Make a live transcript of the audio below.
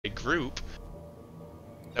group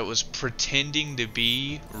that was pretending to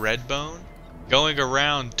be Redbone, going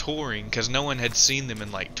around touring because no one had seen them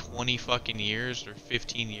in like 20 fucking years or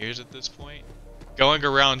 15 years at this point. Going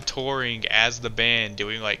around touring as the band,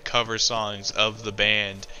 doing like cover songs of the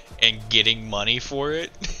band and getting money for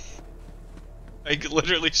it. Like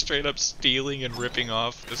literally straight up stealing and ripping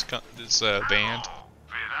off this band.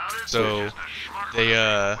 So they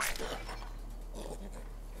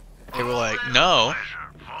were like, no,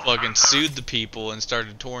 fucking sued the people and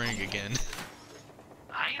started touring again.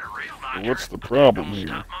 What's the problem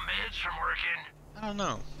here? I don't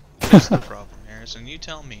know. What's the problem, Harrison? You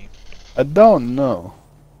tell me. I don't know.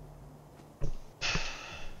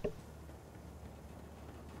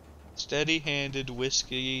 Steady-handed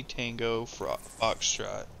whiskey tango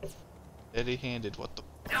foxtrot. Steady-handed. What the?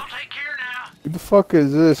 Y'all take care now. Who the fuck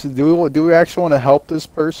is this? Do we actually want to help this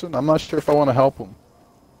person? I'm not sure if I want to help him.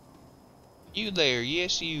 You there?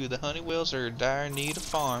 Yes, you. The Honeywells are in dire need of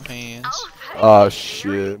farm hands. Oh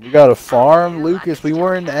shit! We got a farm, Lucas. We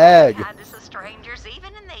were in ag.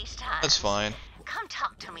 That's fine. Come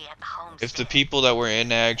talk to me at the homestead. If the people that were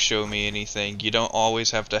in ag show me anything, you don't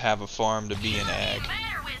always have to have a farm to be in ag.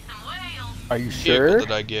 Are you sure? Vehicle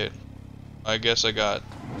did I get? I guess I got.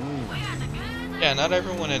 Yeah, not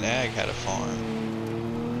everyone in ag had a farm.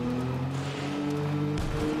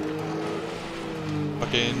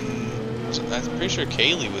 Fucking. I'm pretty sure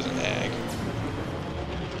Kaylee was in ag.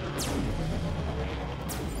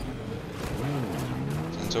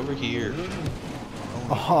 It's over here.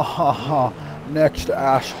 Ha ha ha. Next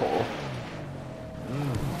asshole.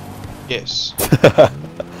 Yes.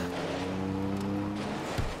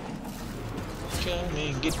 Come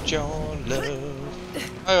and get your love.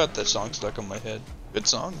 I got that song stuck in my head. Good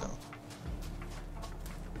song though.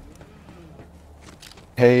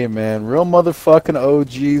 Hey man, real motherfucking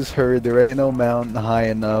OGs heard there ain't no mountain high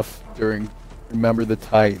enough during Remember the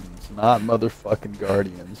Titans, not motherfucking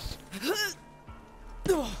Guardians.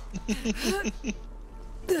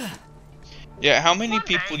 Yeah, how many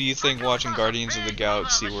people do you think watching Guardians of the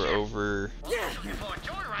Galaxy were over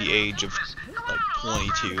the age of like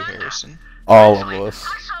 22, Harrison? All of us.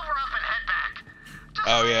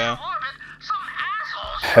 Oh yeah.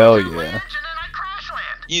 Hell yeah.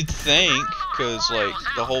 You'd think, cause like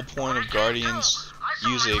the whole point of Guardians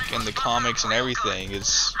music and the comics and everything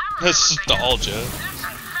is nostalgia.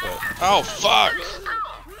 But oh fuck!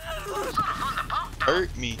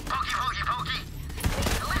 Hurt me.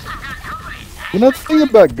 You know, the thing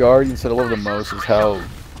about Guardians that I love the most is how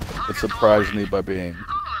it surprised me by being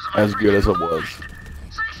as good as it was.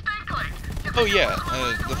 Oh yeah,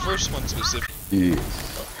 the first one specifically. Yes.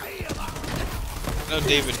 I know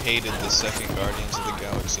David hated the second Guardians of the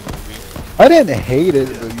Galaxy movie. I didn't hate it,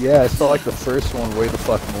 but yeah, I still like the first one way the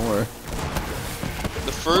fuck more.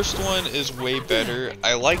 The first one is way better.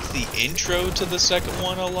 I like the intro to the second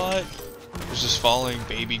one a lot. It's just following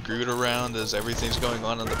Baby Groot around as everything's going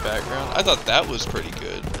on in the background. I thought that was pretty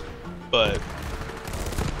good. But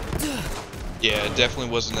yeah, it definitely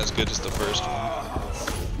wasn't as good as the first one.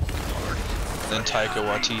 Then Taika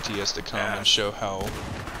Waititi has to come and show how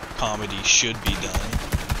comedy should be done.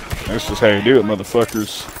 This is how you do it,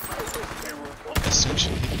 motherfuckers.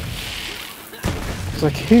 Essentially. It's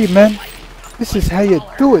like, hey man, this is how you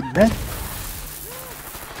do it, man.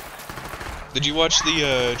 Did you watch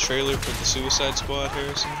the trailer for the Suicide Squad,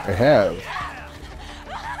 Harrison? I have.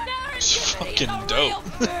 It's fucking dope.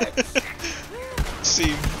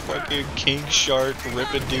 See fucking King Shark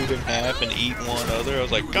rip a dude in half and eat one other. I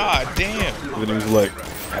was like, God damn. And he was like,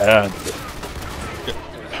 hand.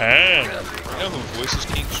 Hand. You know who voices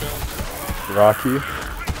King Shark? Rocky.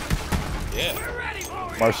 Yeah.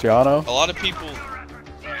 Marciano. A lot of people.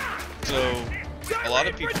 So, a lot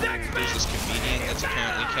of people. There's this comedian that's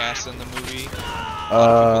apparently cast in the movie.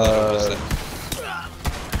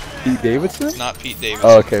 Pete Davidson? It's not Pete Davidson.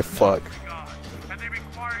 Oh, okay, fuck.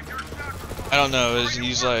 I don't know.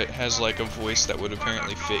 He's like has like a voice that would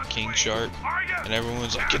apparently fit King Shark, and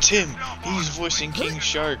everyone's like, it's him. He's voicing King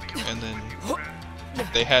Shark, and then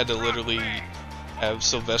they had to literally have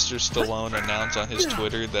Sylvester Stallone announce on his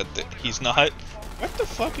Twitter that he's not. What the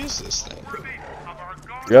fuck is this thing?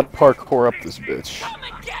 You gotta parkour up this bitch.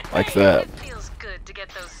 Like that.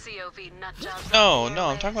 No,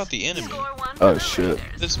 I'm talking about the enemy. Oh shit.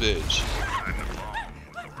 This bitch.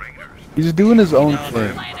 He's doing his own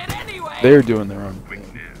thing. They're doing their own thing.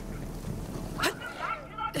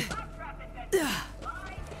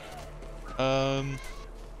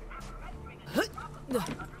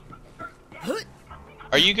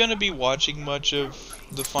 Are you gonna be watching much of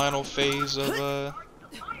the final phase of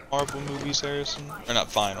Marvel movies, Harrison? Or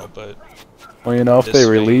not final, but Well, you know, if this they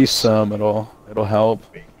release phase. some, it'll help.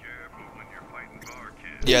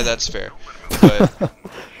 Yeah, that's fair. But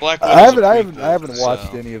Black I Widow's a haven't, I haven't, I prequel, haven't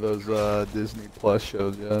watched so any of those Disney Plus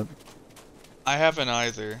shows yet. I haven't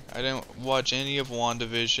either. I didn't watch any of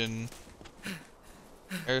WandaVision.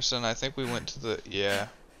 Harrison, I think we went to the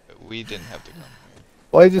we didn't have to come here.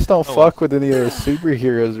 Well, I just don't Oh, well. fuck with any of those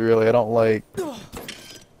superheroes, really. I don't like...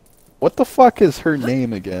 What the fuck is her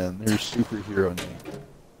name again? Her superhero name?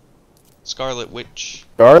 Scarlet Witch.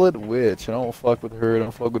 Scarlet Witch. I don't fuck with her. I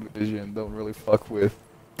don't fuck with Vision. Don't really fuck with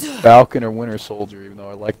Falcon or Winter Soldier, even though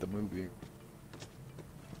I like the movie.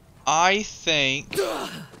 I think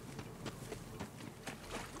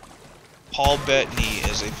Paul Bettany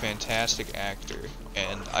is a fantastic actor,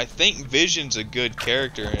 and I think Vision's a good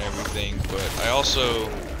character and everything, but I also...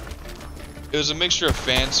 It was a mixture of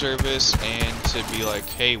fan service and to be like,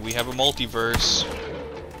 hey, we have a multiverse,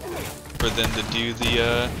 for them to do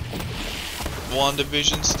the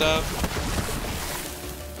WandaVision stuff.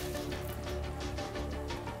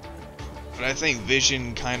 But I think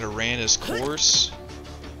Vision kind of ran his course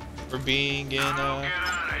for being in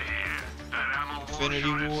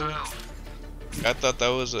Infinity War. I thought that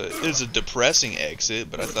was a depressing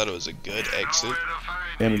exit, but I thought it was a good exit.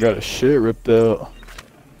 Damn, we got his shit ripped out.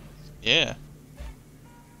 Yeah.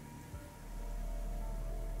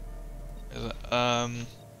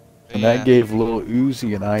 And that gave Lil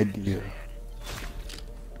Uzi an idea.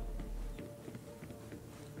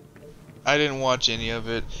 I didn't watch any of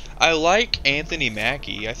it. I like Anthony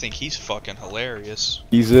Mackie. I think he's fucking hilarious.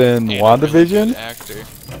 He's in And a really WandaVision? good actor.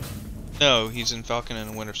 No, he's in Falcon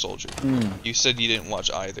and the Winter Soldier. You said you didn't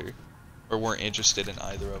watch either, or weren't interested in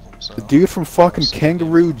either of them. So. The dude from fucking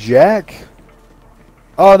Kangaroo Jack?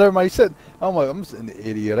 Oh, never mind. He said, oh my, I'm just an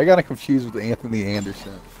idiot. I got him confused with Anthony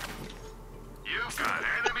Anderson. You've got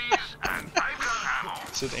enemies, and I've got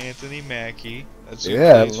ammo. Said Anthony Mackie. That's who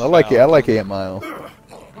Yeah, plays I like it. I like Falcon. 8 Mile.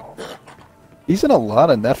 He's in a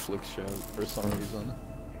lot of Netflix shows for some reason.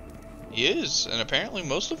 He is, and apparently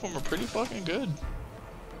most of them are pretty fucking good.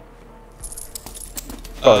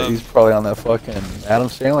 He's probably on that fucking Adam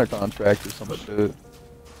Sandler contract or some shit.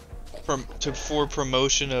 For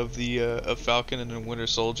promotion of the of Falcon and the Winter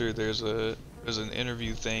Soldier, there's an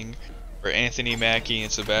interview thing where Anthony Mackie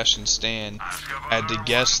and Sebastian Stan had to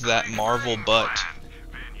guess that Marvel butt.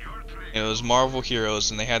 It was Marvel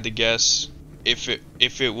heroes, and they had to guess if it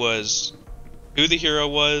was who the hero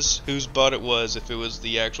was, whose butt it was, if it was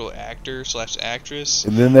the actual actor / actress.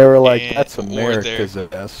 And then they were like, and- that's or America's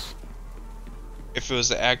ass. if it was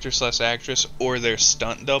the actor / actress or their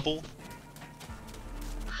stunt double.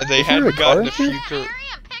 And they Is there a hadn't gotten a car few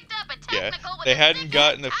yeah, they hadn't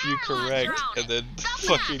gotten a few correct, and then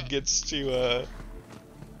fucking gets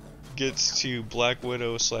to Black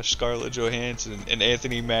Widow / Scarlett Johansson, and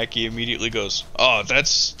Anthony Mackie immediately goes, "Oh,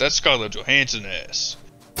 that's Scarlett Johansson ass."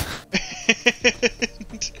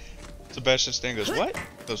 Sebastian Stan goes, "What?" He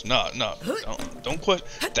goes, "No, don't question.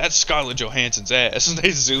 That's Scarlett Johansson's ass." And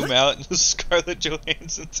they zoom out into Scarlett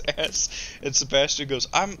Johansson's ass, and Sebastian goes,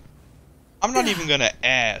 "I'm not even gonna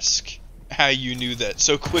ask how you knew that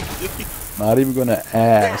so quickly." Not even gonna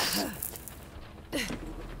ask.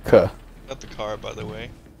 Got Got the car, by the way.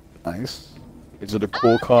 nice. Is it a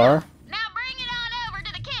cool car? Now bring it on over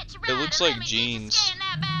to the kitchen. It looks like jeans.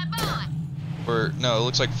 Or no, it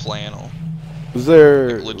looks like flannel. Was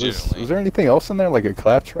there Like, legitimately. was there anything else in there, like a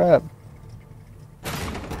claptrap?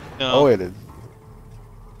 No, Oh, it is.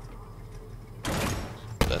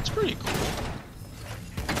 that's pretty cool.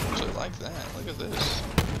 Actually like that. Look at this.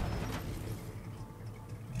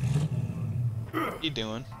 What you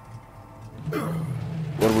doing?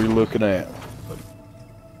 What are we looking at?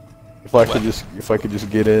 If I could just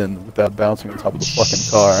get in without bouncing on top of the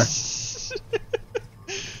fucking car.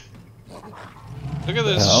 Look at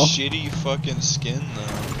this hell? shitty fucking skin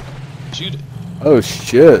though. Shoot it. Oh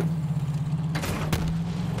shit.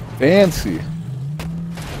 Fancy.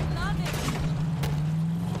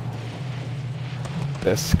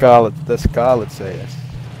 That's Scarlett's ass.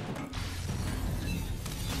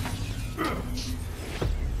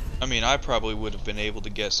 I mean, I probably would have been able to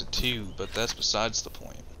guess it too, but that's besides the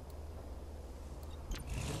point.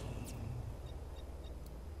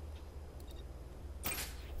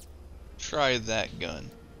 Try that gun.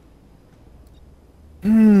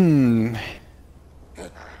 Hmm.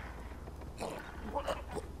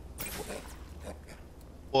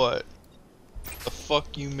 What? The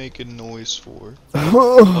fuck you making noise for?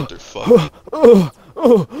 Oh, Motherfucker.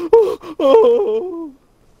 oh.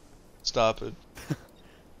 Stop it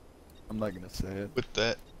I'm not gonna say it. with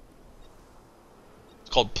that. It's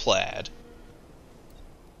called plaid.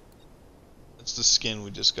 It's the skin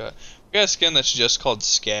we just got. We got a skin that's just called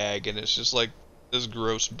Skag, and it's just like this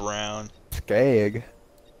gross brown. Skag.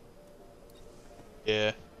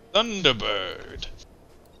 Yeah. Thunderbird.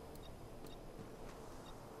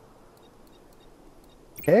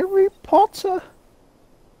 Harry Potter.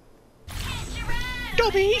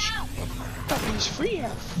 Dobby! Dobby's free.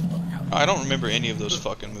 I don't remember any of those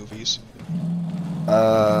fucking movies.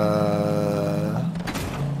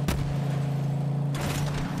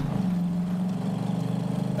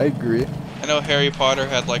 I agree. I know Harry Potter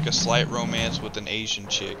had like a slight romance with an Asian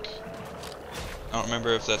chick. I don't remember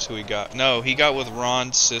if that's who he got. No, he got with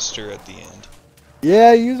Ron's sister at the end.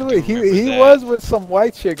 Yeah, usually he that. was with some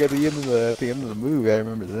white chick at the end of the movie. I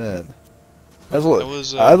remember that. That's what That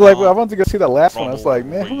was, I was like. Ron- I wanted to go see that last one. I was like,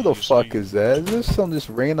 Ron man, who the fuck Weasley. is that? Is this some just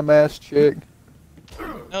random ass chick?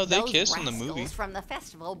 No, they Those kiss in the rascals movie. From the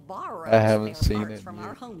festival borrowed I haven't spare seen parts it from yet.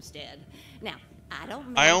 our homestead. Now, I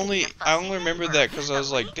don't. I mean to be a only fussy remember neighbor, that because I but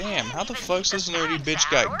was like, we damn, how can't the even fuck's keep this the nerdy pipes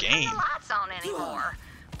bitch out got or turn game? the lights on anymore.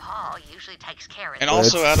 Paul usually takes care of And it.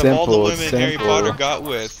 also, It's out of all the simple, it's women Harry simple. Potter got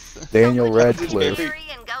with, Daniel So would you Radcliffe. hurry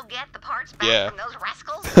and go get the parts back Yeah. from those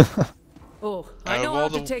rascals? Oh, out I of know all how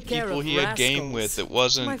the to take care people of he had game rascals. with, it My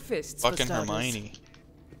wasn't fists, for fucking starters. Hermione.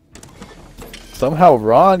 Somehow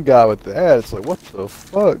Ron got with that. It's like, what the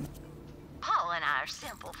fuck? Paul and I are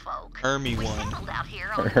simple folk. Hermie We one. settled out here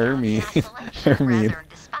on Hermie. the isolation Hermie. rather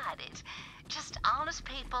despite it. Just honest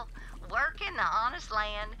people working the honest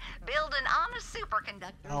land, building honest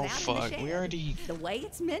superconductors Oh out in the fuck, shed. we already The way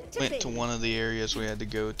it's meant to went be. to one of the areas we had to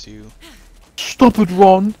go to. Stop it,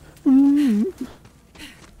 Ron.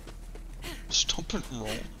 Stop it,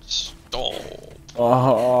 Ron. Stop.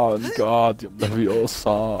 Oh God, you're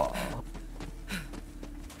Leviosa.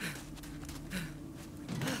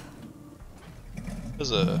 It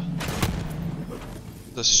was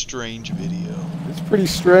a strange video. It's pretty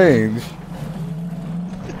strange.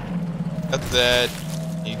 At that,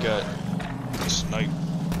 you got snipe.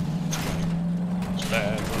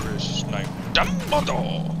 Severus Snipe.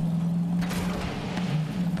 Dumbledore!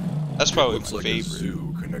 That's probably Looks my like a favorite.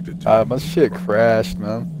 zoo connected to My shit crashed,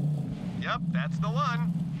 man. Yep, that's the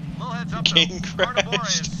one. Little heads up, Game though. Carnivora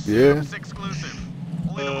crashed. is Yeah. Zeus exclusive.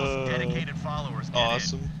 Only the most dedicated followers get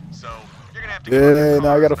Awesome. in. So you're gonna have to. go to Yeah, their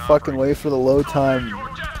now I gotta cars and fucking operate. wait for the load time. your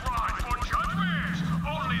death ride for judgment.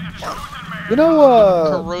 Only the chosen man. You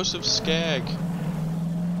know, Corrosive Skag.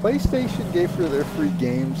 PlayStation gave for their free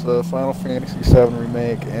games Final Fantasy VII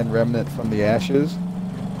Remake and Remnant from the Ashes.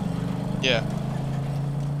 Yeah.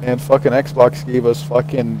 And fucking Xbox gave us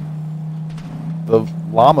fucking the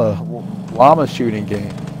llama shooting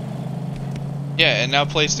game. Yeah, and now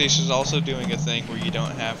PlayStation's also doing a thing where you don't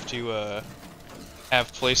have to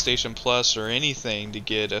have PlayStation Plus or anything to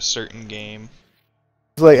get a certain game.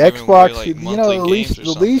 It's like Giving Xbox, away, like, you know, monthly the least games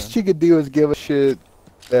or the least something. you could do is give a shit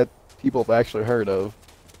that people have actually heard of.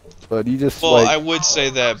 But you just Well, like I would say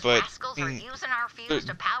that, Those but rascals are using our fuse they're-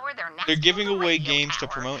 to power their they're nasty giving little away radio games to tower.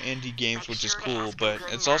 promote indie games, Make which is sure to cool, ask but them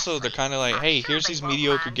it's good also, they're nicely. kind of like, I'm hey, sure here's they these won't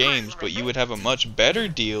mediocre mind games, partying but with you it. would have a much better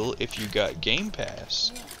deal if you got Game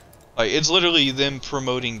Pass. Like, it's literally them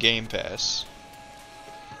promoting Game Pass.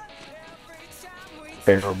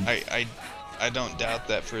 terrible. I don't doubt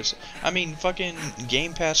that for a I mean, fucking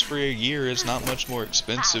Game Pass for a year is not much more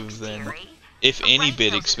expensive than, if any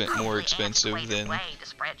bit more expensive than Way to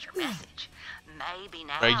spread your message. Maybe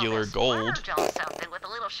now regular they'll gold. splurge on something with a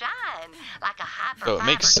little shine, like a hyper So it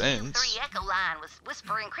makes fiber sense. Q3 Echo line with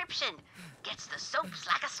whisper encryption. Gets the soaps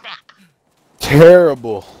like a snap.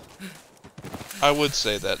 Terrible. I would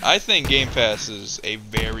say that. I think Game Pass is a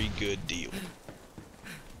very good deal.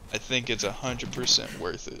 I think it's 100%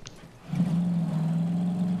 worth it.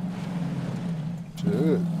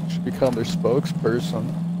 Should become their spokesperson.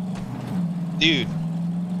 Dude,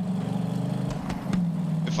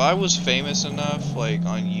 if I was famous enough, like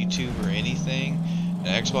on YouTube or anything, and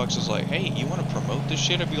Xbox is like, hey, you want to promote this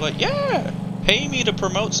shit? I'd be like, yeah, pay me to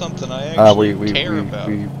promote something I actually care about.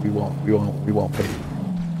 We won't pay you.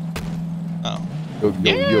 Oh. You'll Yeah,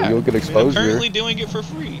 get I mean, I'm exposure. currently doing it for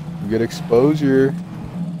free. You get exposure.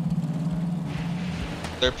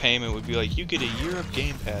 Their payment would be like, you get a year of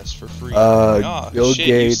Game Pass for free. Like, "Aw, Bill shit,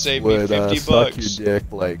 you Gates saved me would 50 suck bucks. your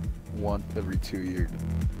dick like once every 2 years.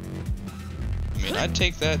 I mean, I'd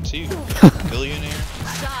take that too. Billionaire.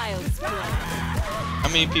 Child's play. How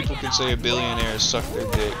many people can say a billionaire suck their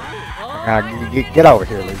dick? Get over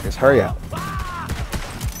here, Lucas. Hurry up.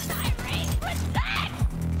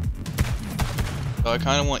 So I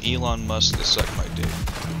kind of want Elon Musk to suck my dick.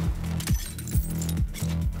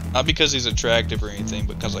 Not because he's attractive or anything,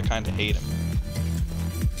 but because I kind of hate him.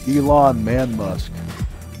 Elon Man Musk.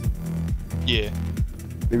 Yeah.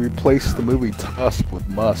 They replaced the movie Tusk with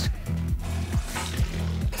Musk.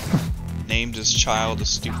 Named his child a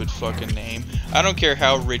stupid fucking name. I don't care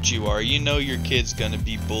how rich you are. You know your kid's gonna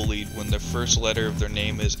be bullied when the first letter of their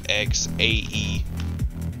name is XAE.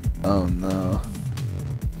 Oh no.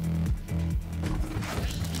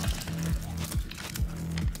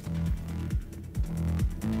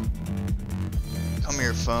 Come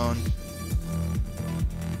here, phone.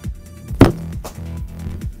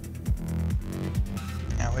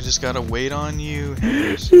 Now I just gotta wait on you.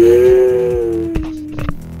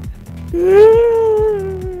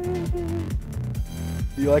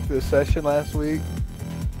 You like the session last week?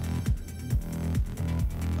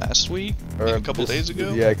 Last week? Or Like a couple days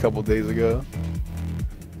ago? Yeah, a couple days ago.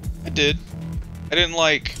 I did. I didn't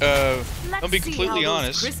like, I'll be completely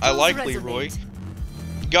honest, I like Leroy.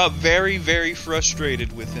 Got very, very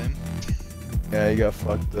frustrated with him. Yeah, he got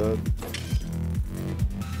fucked up.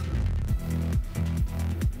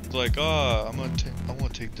 Like, I want to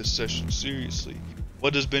take this session seriously.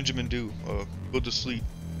 What does Benjamin do? Go to sleep.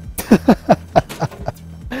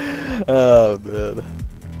 Oh man.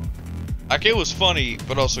 Like, it was funny,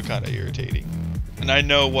 but also kind of irritating. And I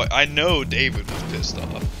know David was pissed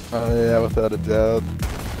off. Oh yeah, without a doubt.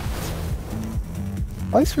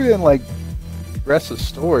 At least we didn't like progress the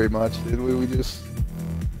story much, did we? We just,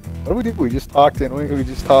 what did we do? We just talked, didn't we? We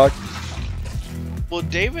just talked. Well,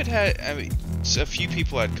 David had, I mean, a few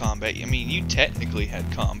people had combat. I mean, you technically had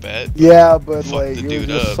combat. Yeah, but Fuck like the it was dude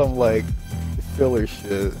just up. some like filler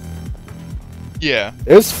shit. Yeah.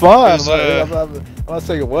 It was fun. It was, I'm not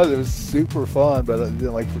saying it was. It was super fun, but I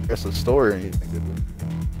didn't like progress the story or anything, did we?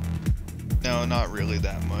 No, not really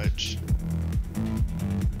that much.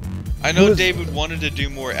 I know David wanted to do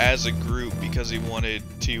more as a group because he wanted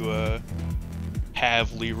to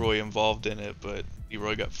have Leroy involved in it, but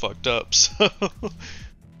Leroy got fucked up, so...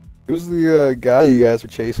 Who's the guy you guys were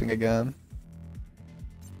chasing again?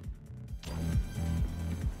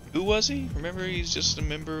 Who was he? Remember, he's just a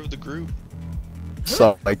member of the group.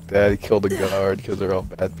 Something like that. He killed a guard because they're all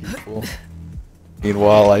bad people.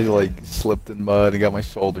 Meanwhile, I like slipped in mud and got my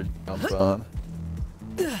shoulder jumped on.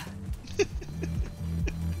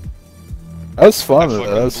 That was fun.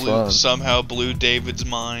 That was fun. Somehow blew David's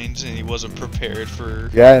mind, and he wasn't prepared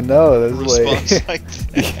for Yeah, I know. a That was response like, like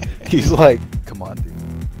that. he's like, "Come on, dude.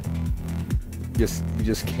 You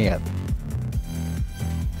just can't."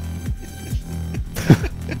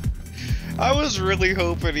 I was really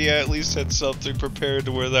hoping he at least had something prepared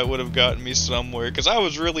to where that would have gotten me somewhere, because I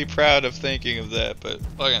was really proud of thinking of that, but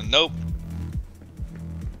fucking nope.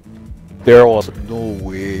 There was no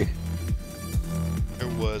way. There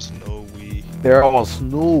was no we. There was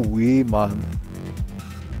no way, man.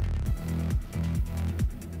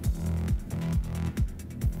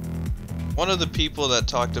 One of the people that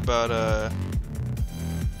talked about,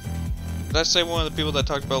 did I say one of the people that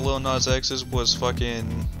talked about Lil Nas X's was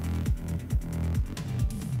fucking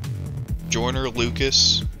Joyner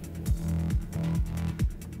Lucas?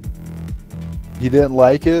 You didn't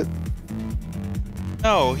like it?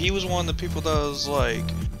 No, he was one of the people that was like,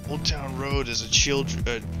 Old Town Road is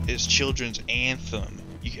children's anthem.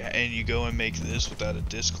 And you go and make this without a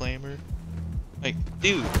disclaimer? Like,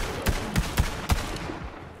 dude.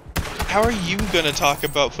 How are you gonna talk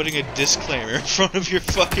about putting a disclaimer in front of your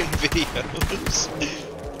fucking videos?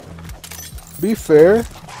 Be fair,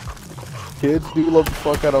 kids do love the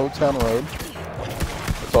fuck out of Old Town Road.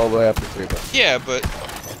 That's all I have to say about it. Yeah, but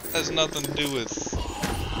has nothing to do with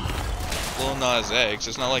Lil Nas X.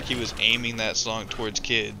 It's not like he was aiming that song towards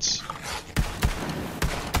kids.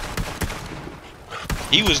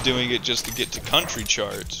 He was doing it just to get to country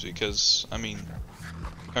charts because, I mean,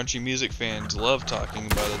 country music fans love talking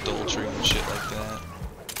about adultery and shit like that.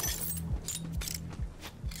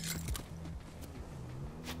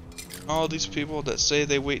 All these people that say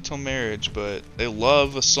they wait till marriage, but they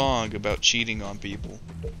love a song about cheating on people.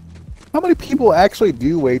 How many people actually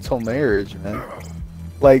do wait till marriage, man?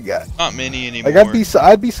 Like, Not many anymore. like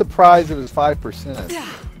I'd be surprised if it was 5%.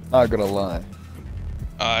 Not gonna lie.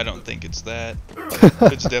 I don't think it's that.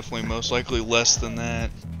 It's definitely most likely less than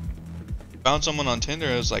that. Found someone on Tinder,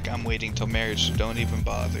 I was like, I'm waiting till marriage, so don't even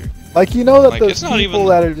bother. Like, you know that Like, those it's not people even-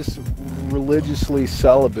 that are just religiously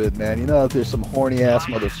celibate, man. You know that there's some horny ass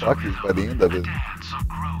motherfuckers by the end of it. Dance of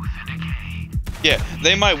growth and decay. Yeah,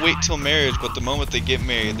 they might wait till marriage, but the moment they get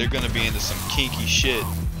married, they're gonna be into some kinky shit.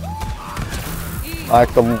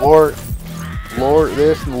 Like the Lord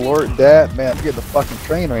this and the Lord that, man. I'm getting the fucking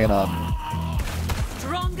train ran on me.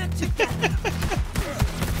 Stronger together.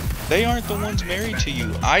 They aren't the ones married to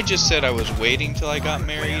you. I just said I was waiting till I got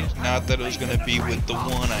married, not that it was gonna be with the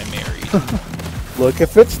one I married. Look,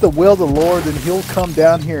 if it's the will of the Lord, then he'll come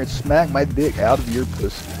down here and smack my dick out of your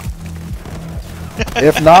pussy.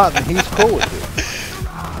 If not, then he's cool with it.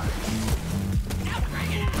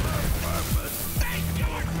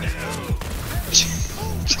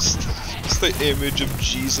 just the image of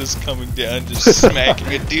Jesus coming down, just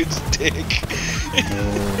smacking a dude's dick.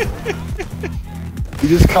 He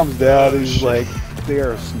just comes down and he's like, they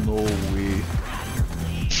are snowy.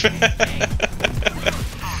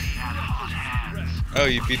 Oh,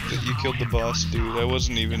 you killed the boss, dude. I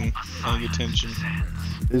wasn't even paying attention.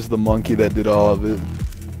 It's the monkey that did all of it.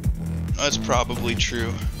 That's probably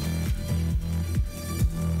true.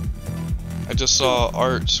 I just saw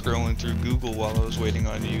art scrolling through Google while I was waiting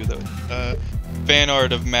on you. The fan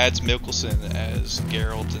art of Mads Mikkelsen as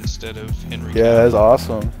Geralt instead of Henry Cavill. Yeah, that's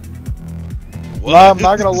awesome. What? No, I'm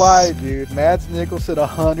not gonna lie, dude. Mads Mikkelsen,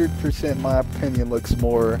 100% in my opinion, looks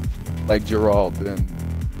more like Geralt than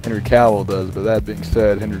Henry Cavill does. But that being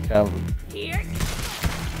said, Henry Cavill.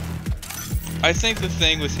 I think the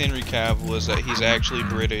thing with Henry Cavill is that he's actually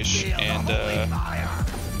British and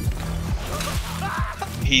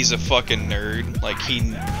he's a fucking nerd. Like he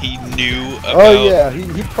knew about. Oh yeah,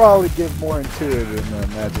 he'd probably get more into it than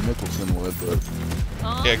Mads Mikkelsen would, but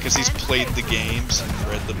yeah, because he's played the games and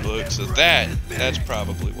read the books. So that's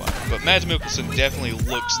probably why. But Mads Mikkelsen definitely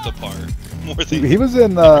looks the part more than he was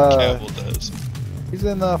in Henry Cavill does. He's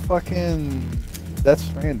in fucking Death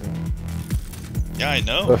Stranding. Yeah, I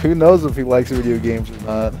know. So who knows if he likes video games or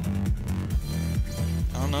not?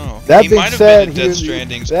 I don't know. That He being might have said, been in he Death was,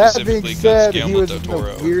 Stranding that specifically being because said, he Guillermo was del in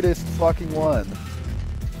Toro. the weirdest fucking one.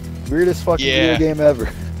 Weirdest fucking Yeah. video game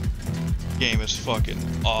ever. Game is fucking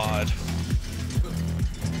odd.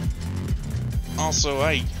 Also,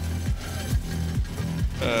 I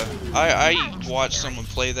watched someone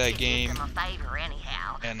play that game,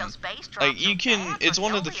 and like you can, it's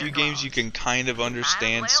one of the few games you can kind of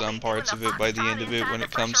understand some parts of it by the end of it when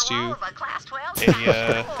it comes to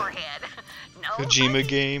a Kojima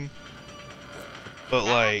game. But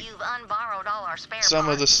like some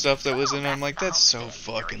of the stuff that was in it, I'm like, that's so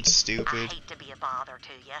fucking stupid.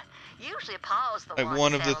 Like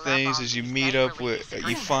one of the things is you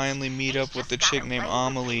finally meet up with the chick named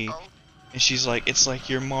Amelie, and she's like, it's like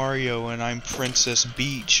you're Mario and I'm Princess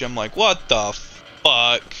Peach. I'm like, what the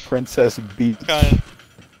fuck? Princess Beach.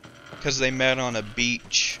 Because they met on a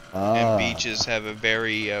beach, and beaches have a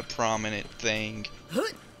very prominent thing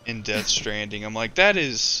in Death Stranding. I'm like, that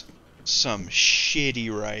is some shitty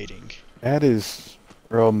writing. That is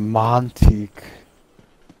romantic.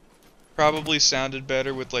 Probably sounded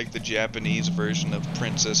better with like the Japanese version of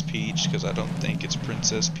Princess Peach, because I don't think it's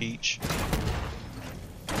Princess Peach.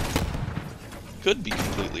 Could be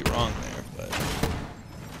completely wrong there, but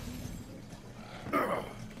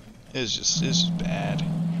it's just bad.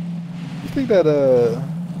 You think that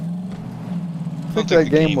that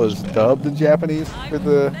game was dubbed in Japanese for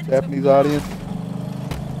the Japanese audience?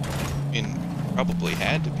 I mean, probably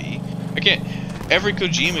had to be. I can't. Every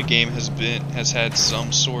Kojima game has had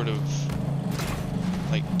some sort of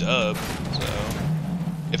like dub. So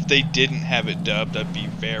if they didn't have it dubbed, I'd be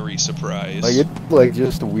very surprised. Like it's like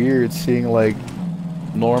just weird seeing like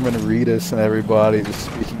Norman Reedus and everybody just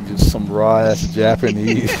speaking just some raw ass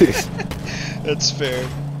Japanese. That's fair.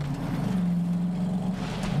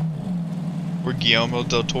 Or Guillermo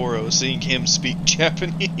del Toro, seeing him speak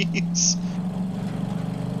Japanese.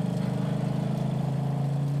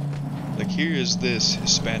 Like, here is this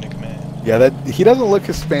Hispanic man. Yeah, that he doesn't look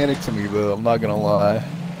Hispanic to me though. I'm not gonna lie.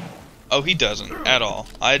 Oh, he doesn't at all.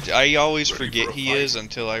 I always forget he is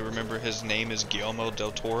until I remember his name is Guillermo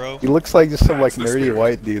del Toro. He looks like just some like nerdy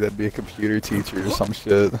white dude that'd be a computer teacher or some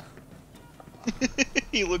shit.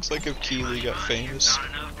 He looks like if Keeley got famous.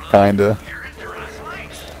 Kinda.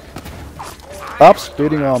 Stop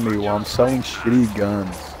spitting on me while I'm selling shitty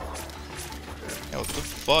guns. Yeah, what the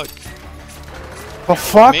fuck? The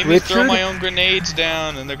fuck, Made me Richard? throw my own grenades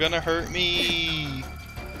down, and they're gonna hurt me.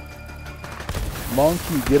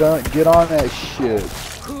 Monkey, get on that shit.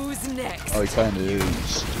 Who's next? Oh, he kinda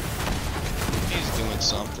is. He's doing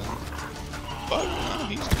something. Fuck, no,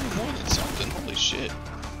 he's doing more than something. Holy shit.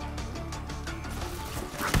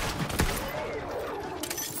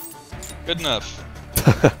 Good enough.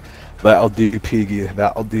 That'll do, Piggy.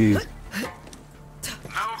 That'll do. Nobody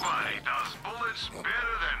does bullets better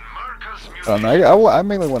than Marcus Music. I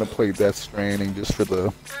mainly want to play Death Stranding just for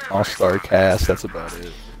the All-Star cast. That's about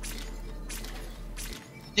it.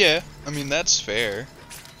 Yeah, I mean, that's fair.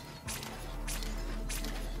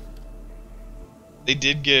 They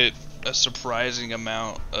did get a surprising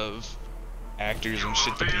amount of actors and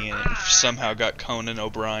shit to be in it, and somehow got Conan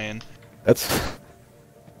O'Brien. That's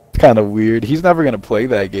kind of weird. He's never gonna play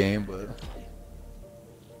that game, but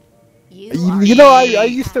You know, I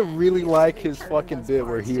used to really like his fucking bit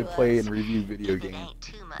where he would play and review video games.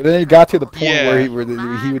 But then it got to the point where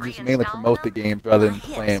Yeah. he would just mainly promote the games rather than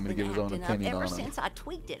play them and give his own opinion ever on them. since I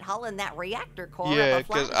tweaked it, hauling that reactor core Yeah, up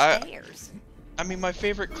a 'cause flight of stairs. I mean, my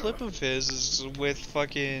favorite clip of his is with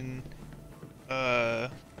fucking, Kumail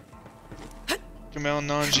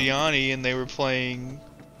Nanjiani, and they were playing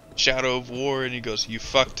Shadow of War, and he goes, "You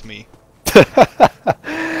fucked me."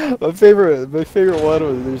 My favorite one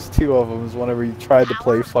was, there's two of them, is whenever he tried to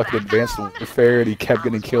play fucking Advanced Warfare and he kept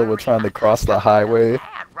getting killed while trying to cross the highway.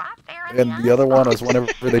 And the other one was whenever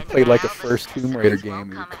they played like a first Tomb Raider game,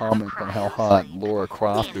 they would comment on how hot Lara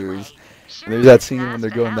Croft is. And there's that scene when they're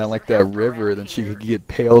going down like that river, then she could get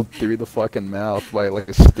paled through the fucking mouth by like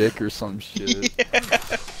a stick or some shit.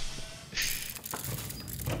 Yeah.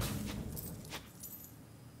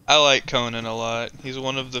 I like Conan a lot. He's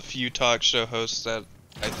one of the few talk show hosts that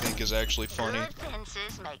I think is actually funny. Good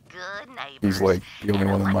fences make good neighbors. He's like the only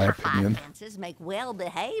one in my opinion. Fences make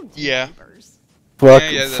well-behaved Yeah. neighbors. Fuck,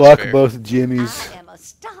 Yeah, that's fuck fair. both Jimmys. I am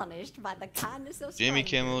astonished by the kindness of Jimmy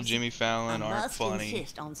Kimmel, strangers. Jimmy Fallon I aren't must funny.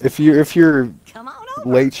 insist on some If your Come on over.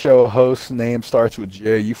 late show host's name starts with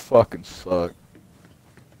J, you fucking suck.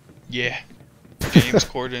 Yeah. James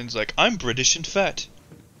Corden's like, "I'm British and fat."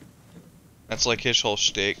 That's like his whole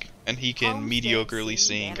shtick, and he can Homestead mediocrely sing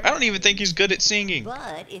sing. better I don't even think he's good at singing.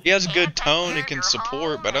 But if He has a you good can't take tone care and of can your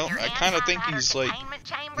support, home but and your I kind of think antimatter he's like, containment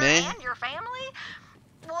chamber meh. and your family,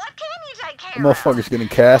 what can you take care That of? motherfucker's getting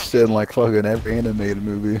cast in like fucking every animated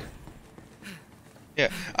movie. Yeah,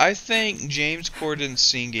 I think James Corden's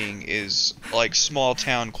singing is like small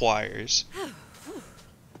town choirs.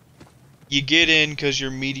 You get in because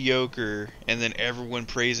you're mediocre, and then everyone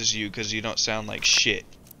praises you because you don't sound like shit.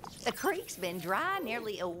 The creek's been dry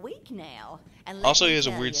nearly a week now. And let Also, me he has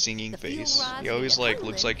a tell weird you, singing the fuel face. rods He always need like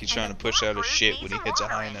cooling, looks like he's and trying the to push out his block shit roof when he needs hits a a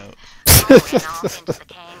high watering. note. I went off into the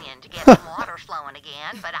canyon to get some water flowing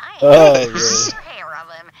again, but I ain't Oh, got yeah. a hair of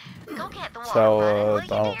him. Go get the That's water how running, will you,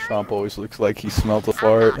 Donald dearie? Trump always looks like he smelt a I'm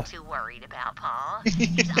fart. not too worried about Pa.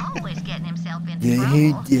 He's always getting himself into Yeah, trouble.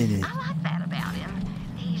 he did it. I like that about him.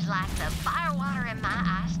 He's like the firewater in my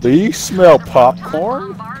eyes. Do you smell popcorn?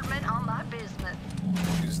 Bombardment on my business.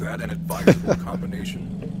 Is that an advisable combination?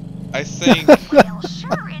 I think Well,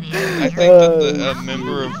 sure it is. I think that a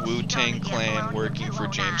member of Wu-Tang Clan working for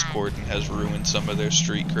James Corden has ruined some of their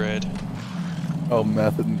street cred. Oh,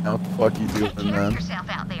 Method, now what the fuck you Take doing, care of man? yourself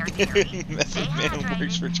out there, dearie. Method Stay Man hydrated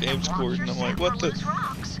works for and James watch Corden. I'm yourself like, what for the? loose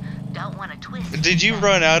rocks. Don't want to twist Did you yourself.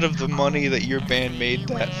 run out of the money that your band made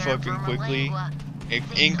that fucking quickly?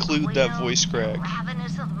 Include that voice crack.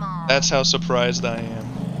 That's how surprised I am.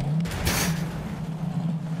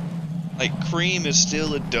 Like, Cream is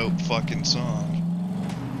still a dope fucking song.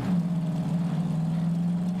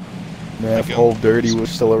 Man, if Old Dirty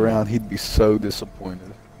was still around, he'd be so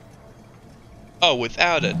disappointed. Oh,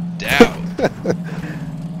 without a doubt.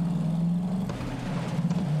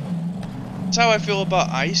 That's how I feel about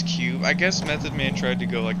Ice Cube. I guess Method Man tried to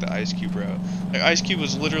go like the Ice Cube route. Like, Ice Cube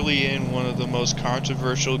was literally in one of the most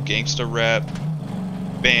controversial gangsta rap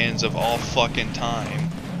bands of all fucking time.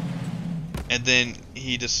 And then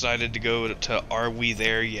he decided to go to Are We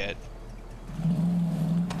There Yet?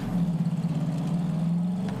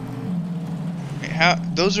 How,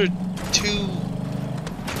 those are two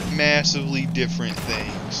massively different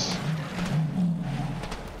things.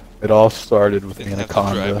 It all started with Didn't have to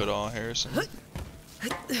drive it Anaconda. all, Harrison.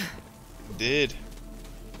 Did.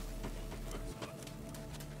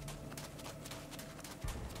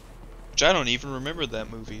 Which I don't even remember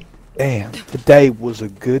that movie. Damn, today was a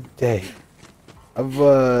good day.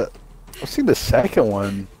 I've seen the second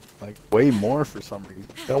one like way more for some reason.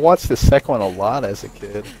 I watched the second one a lot as a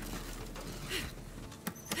kid.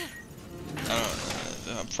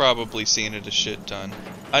 I've probably seen it a shit ton.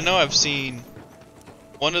 I know I've seen...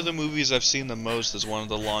 One of the movies I've seen the most is one of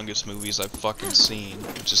the longest movies I've fucking seen,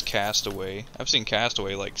 which is Castaway. I've seen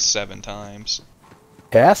Castaway like 7 times.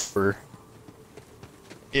 Casper.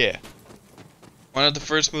 Yeah. One of the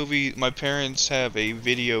first movie, my parents have a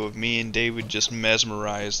video of me and David just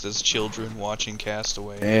mesmerized as children watching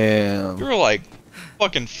Castaway. We Damn. were like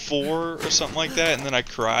fucking 4 or something like that, and then I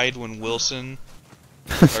cried when Wilson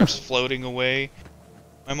starts floating away.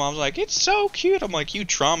 My mom's like, "It's so cute." I'm like, "You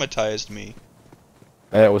traumatized me."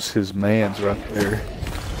 That was his man's right there.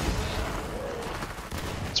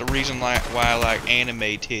 It's a reason why I like anime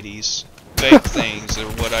titties. Fake things are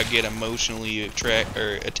what I get emotionally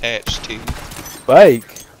attached to. Fake?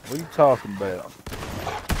 What are you talking about?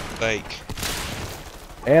 Fake.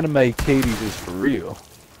 Anime titties is for real.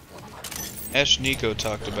 Ash Nico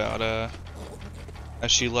talked about how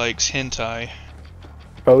she likes hentai.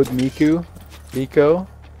 Code Miku? Nico?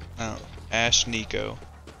 No, Ash Nico.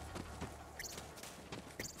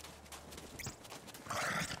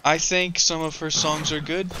 I think some of her songs are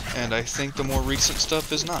good, and I think the more recent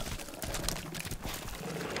stuff is not.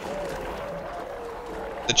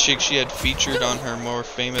 The chick she had featured on her more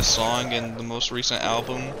famous song in the most recent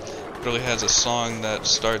album really has a song that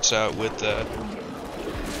starts out with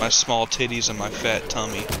my small titties and my fat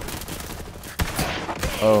tummy.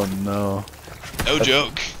 Oh no. No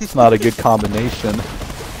joke. It's not a good combination.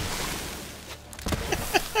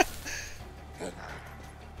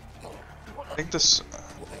 I think this...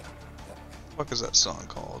 What is that song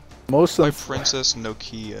called? Most By of Princess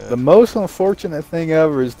Nokia. the most unfortunate thing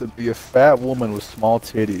ever is to be a fat woman with small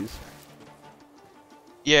titties.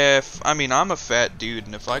 Yeah, I mean, I'm a fat dude,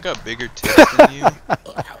 and if I got bigger tits than you,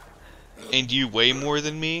 and you weigh more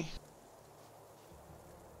than me,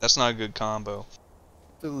 that's not a good combo.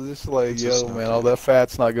 It's like, It's yo, just man, no all good. that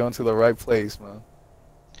fat's not going to the right place, man.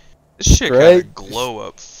 This shit got a Straight- glow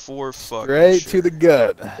up for fucking Straight sure. to the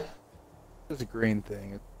gut. It's a green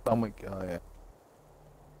thing. Oh my god, yeah.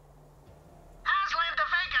 Aslan to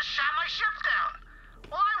Vegas shot my ship down.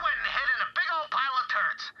 Well, I went and hid in a big old pile of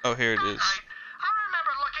turds. Oh, here it That is. night, I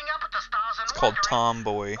remember looking up at the stars and It's called wondering,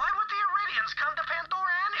 Tomboy. why would the Iridians come to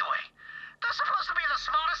Pandora anyway? They're supposed to be the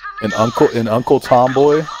smartest in the And universe. Uncle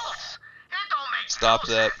Tomboy. It don't make Stop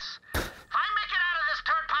no that. sense. If I make it out of this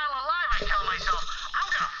turd pile alive, I tell myself, I'm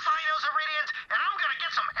gonna find those Iridians and I'm gonna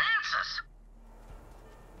get some answers.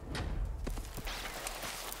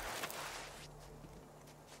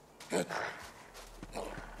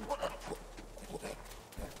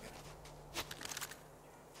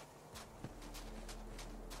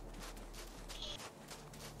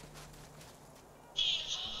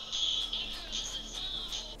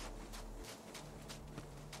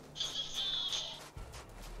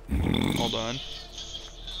 Hold on.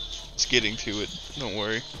 It's getting to it. Don't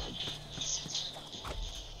worry.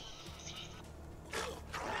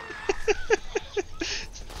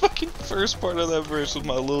 Fucking first part of that verse with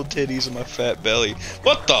my little titties and my fat belly.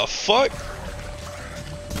 What the fuck?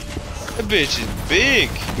 That bitch is big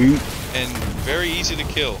and very easy to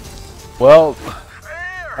kill. Well,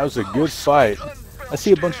 that was a good fight. I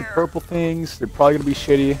see a bunch of purple things. They're probably gonna be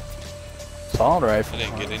shitty. Assault I rifle.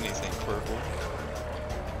 didn't get anything purple.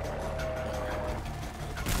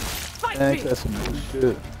 Fight Thanks, me. that's some good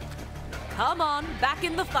shit. Come on, back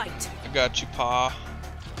in the fight. I got you, Pa.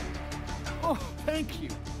 Oh, thank you.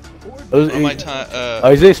 Those, On my time,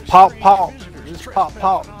 is this pop? Is this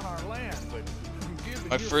pop?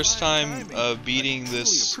 my first time beating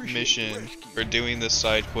this mission or doing this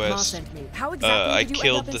side Ma quest, sent me. How exactly I did you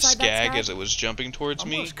killed end up the inside that skag as it was jumping towards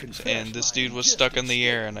me, and this dude was stuck in the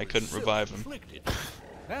air and I couldn't revive him.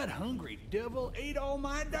 That hungry devil ate all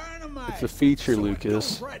my dynamite. It's a feature, So I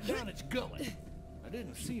Lucas. dove right down its gullet. I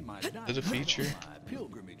didn't see my dynamite a feature? on my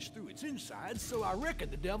pilgrimage through its inside, so I reckon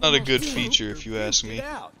the devil Not a must good have feature, pooped if you or ask puked me. it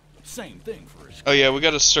out. Same thing for a Oh yeah, we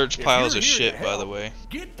gotta search If piles you're of here shit, to by the help, way.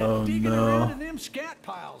 Get to Oh, digging no. around in them scat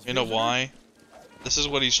piles, You know visitor. why? This is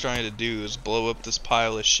what he's trying to do, is blow up this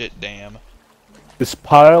pile of shit dam. This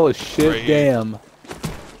pile of shit, Right here. damn.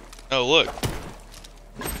 Oh look,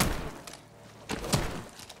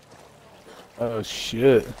 Oh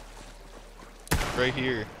shit. right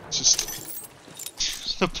here. It's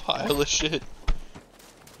just a pile of shit.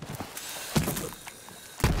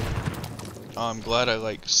 Oh, I'm glad I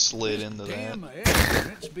like slid into that. Damn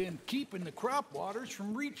excrement's been keeping the crop waters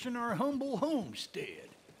from reaching our humble homestead.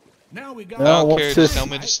 Now we got No, I don't what's care, this? just tell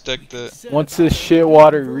me to stick the... Once this shit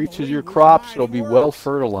water reaches your crops, it'll be well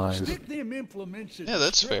fertilized. Stick them implements of Yeah,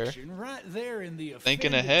 that's fair. destruction right there in the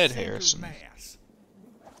Thinking offended ahead, center Harrison. mass.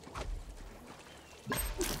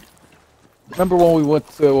 Remember when we went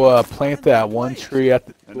to plant that one tree at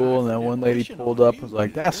the school, and that one lady pulled up and was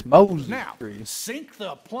like, "That's Moses' Now, tree." sink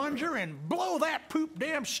the plunger and blow that poop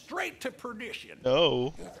dam straight to perdition.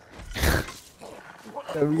 No.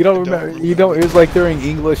 You don't remember? You don't. It was like during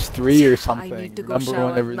English 3 or I something. need to go Remember shower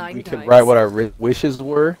whenever 9 we could times. write what our wishes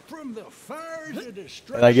were? From the fires of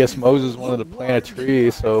destruction. And I guess Moses wanted to plant a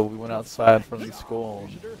tree, so we went outside from the school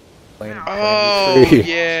and planted Oh, a tree. This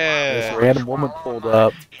yeah. random woman pulled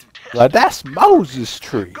up, like, "That's Moses'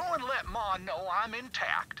 tree." Go and let Ma know I'm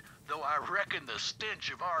intact, though I reckon the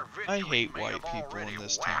stench of our victory I hate may white have people in already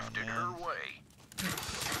this town, wafted her man. way.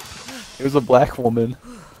 It was a black woman.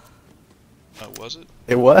 Oh, was it?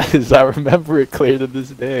 It was. I remember it clear to this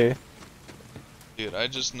day. Dude, I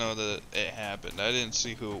just know that it happened. I didn't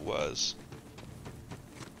see who it was.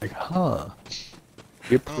 Like, huh?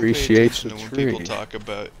 He I don't pay appreciates the attention to when tree. people talk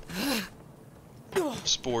about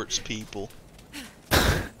sports people.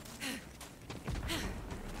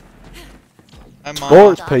 I'm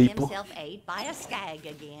Sports Got people. himself ate by a skag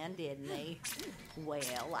again, didn't he? Well,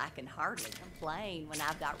 I can hardly complain when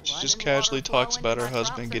I've got She running just casually water talks flowing about her to my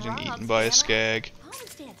husband crops and getting eaten rugs, by a can I? skag.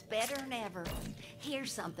 Homestead's better than ever.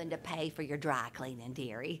 Here's something to pay for your dry cleaning,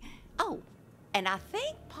 dearie. Oh, and I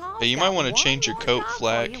think Paul's Hey, you got might wanna one change your more coat, job for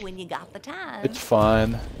Flack. you when you got the time. It's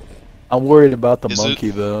fine. I'm worried about the Is it? monkey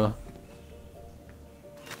though.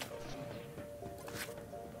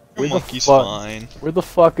 Your monkey's fuck? fine. Where the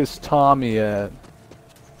fuck is Tommy at?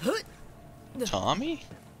 Tommy?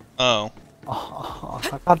 Oh. Oh,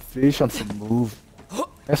 I got vision for move.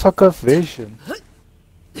 Yes, I got vision.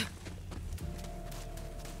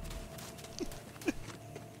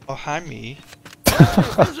 Oh, hi, me.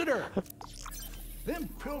 Visitor! Them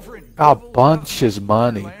pilfering Got devils bunches out in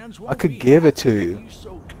money. Borderlands I won't could be give it happy to that you.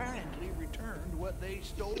 so kindly returned what they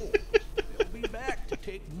stole. They'll be back to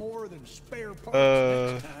take more than spare parts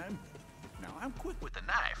next time. Now I'm quick with the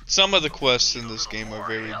knife. Some of the quests in this game are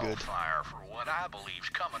very good. Hellfire for what I believe's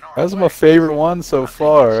coming our That's way. my favorite one so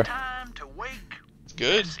far. It's time to wake It's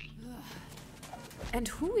good. Bessie. And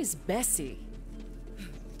who is Bessie?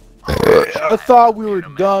 I thought we were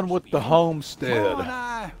done with the Paul and homestead.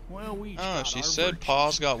 I, well, we each Oh, got she our said virtues,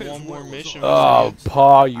 Pa's got as one more well as mission. our Oh,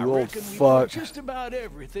 Pa, you I old reckon we put fuck. just about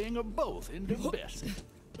everything of both into Bessie.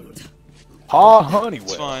 Pa Honeywell.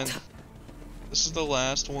 It's fine. This is the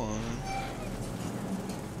last one.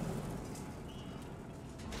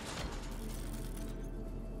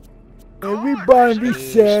 Everybody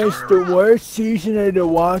says the worst season of The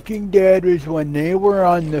Walking Dead was when they were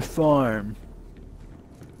on the farm.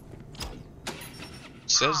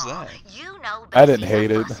 Says that. You know I didn't Bessie's a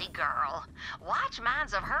hate it. fussy girl. Watch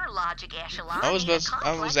minds of her logic echelon. I was need a about to-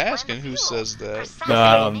 I was complex blend asking of who fuel. says that. Precisely No,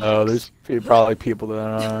 I don't know. needs. There's probably people that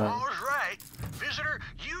aren't. Paul's right. Visitor,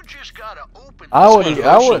 you just gotta open I this would- When door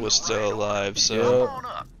I Herschel would- was still alive, so Yeah. Come on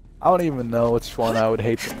up. I don't even know which one I would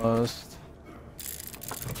hate the most.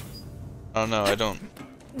 I don't know. I don't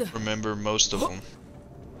remember most of them.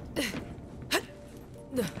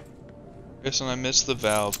 Chris, and I missed the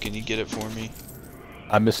valve. Can you get it for me?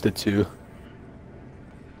 I missed it too.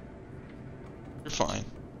 You're fine.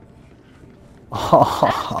 That's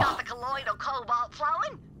got the colloidal cobalt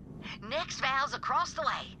flowing. Next valve's across the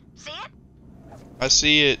way. See it? I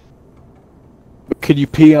see it. Could you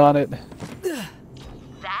pee on it?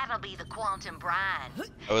 That'll be the quantum brine.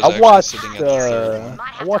 I was I actually watched sitting at the third one.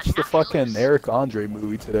 I watched the fucking Eric Andre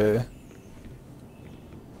movie today.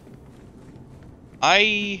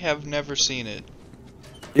 I have never seen it.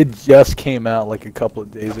 It just came out like a couple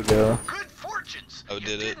of days ago. Good fortunes. Oh, You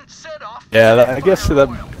did it? didn't set off Yeah, the I guess fire that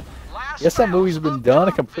oil. Last I guess that valve movie's been hooked done and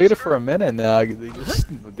up, completed for visitor. a minute now. They just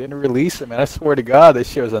didn't release it, man. I swear to God, this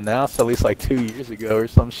shit was announced at least like 2 years ago or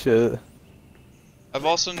some shit. I've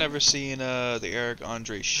also never seen the Eric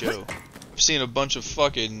Andre show. I've seen a bunch of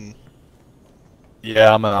fucking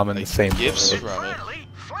Yeah, I'm in the like, same gifs boat. from it. Finally,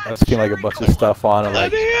 flat I've seen like a cherry bunch of cola. stuff on it.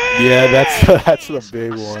 Like, Bloody yeah, that's the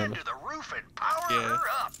big Ascend one. to the roof and power Yeah. her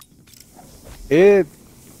up. It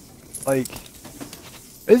like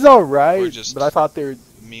it's alright, Or just but I thought there.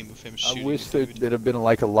 Meme of him I shooting wish a dude. there'd have been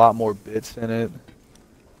like a lot more bits in it.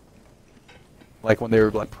 Like when they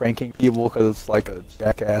were like pranking people because it's like a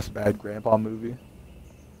jackass bad grandpa movie.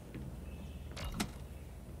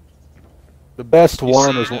 The best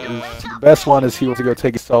one is the best one is he wants to go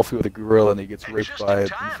take a selfie with a gorilla and he gets And raped just by in it in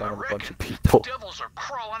time, front I of a bunch of reckon. people. Devils are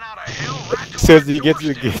crawling out of hell right to Says our he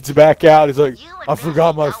doorstep. gets back out, he's like, You and I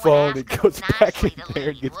forgot my Bessie go phone. and He ask goes them back in nicely to there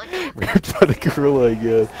and leave, gets would you? raped by the gorilla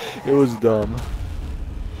again. It was dumb.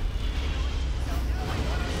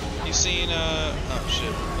 You seen oh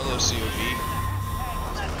shit. Hello COV.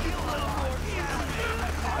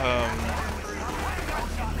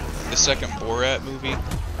 The second Borat movie.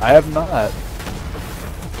 I have not.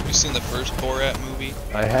 Have you seen the first Borat movie?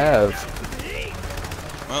 I have.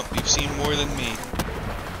 Well, you've seen more than me.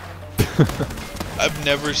 I've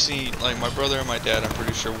never seen, like, my brother and my dad, I'm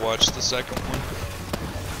pretty sure, watched the second one.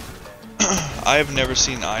 I have never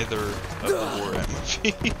seen either of the Borat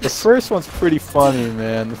movies. The first one's pretty funny,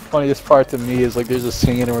 man. The funniest part to me is like there's a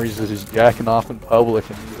scene where he's just jacking off in public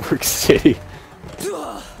in New York City.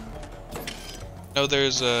 No,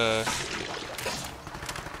 there's a...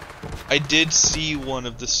 I did see one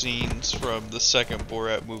of the scenes from the second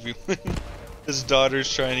Borat movie when his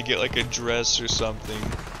daughter's trying to get like a dress or something.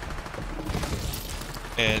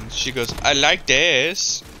 And she goes, I like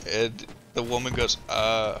this. And the woman goes,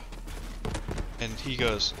 and he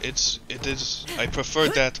goes, it is, I prefer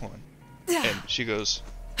that one. And he goes,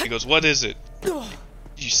 what is it?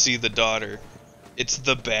 You see the daughter It's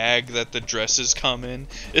the bag that the dresses come in.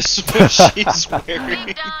 Is what she's wearing.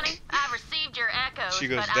 Big Donnie, I've received your echoes, She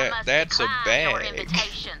goes, but I must that's a decline your bag.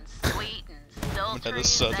 invitations, sweet and sultry Had a as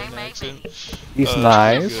southern they may accent. be. He's Good.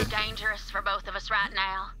 nice. You're dangerous for both of us right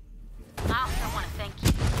now. I also want to thank you.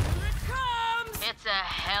 It's a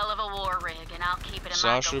hell of a war rig, and I'll keep it in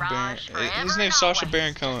Sasha my Baron. garage forever His and name's Sasha always,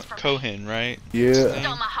 Baron just for me. Cohen, right? Yeah. His You name?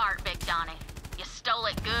 stole my heart, Big Donnie. You stole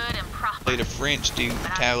it good and proper. Played a French dude in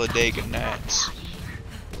But I Talladega don't Nights. value here.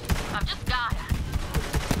 I've just gotta.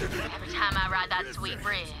 Every time I ride that sweet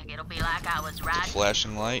rig, it'll be like I was The riding.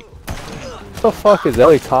 flashing light. What the fuck is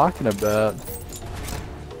Ellie talking about?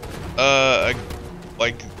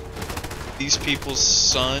 Like these people's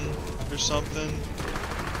son or something.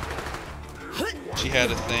 She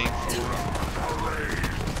had a thing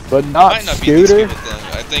for. But not Might not be these Scooter. people then.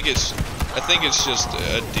 I think it's just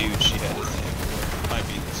a dude she had a thing for. Might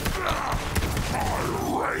be this. I don't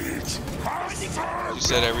know. She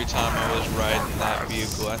said every time I was riding that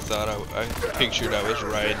vehicle, I thought I pictured I was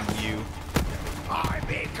riding you.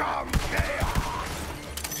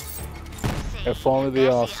 If only they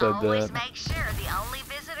all Bessie said always that. makes sure the only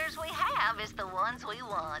visitors we have is the ones we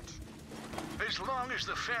want. As long as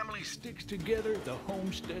the family sticks together, the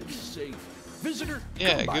homestead's safe. Visitor,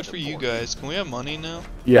 Yeah, come by good the for you morning. guys. Can we have money now?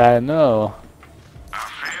 Yeah, I know.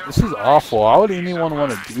 This is awful. Why would anyone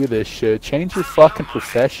want to do this shit? Change your fucking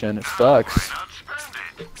profession. It sucks.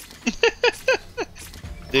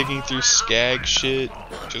 Digging through skag shit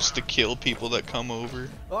just to kill people that come over.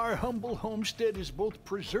 Our humble homestead is both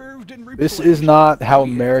preserved and This replenished. is not how We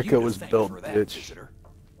have America you to was thank built, for that, bitch. visitor.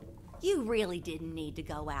 You really didn't need to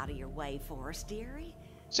go out of your way for us, dearie.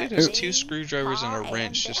 See, there's Me, 2 screwdrivers and Pa, a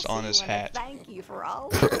wrench just Bessie on his wanna hat. Thank you for all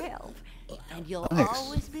your help. And you'll Nice.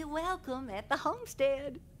 always be welcome at the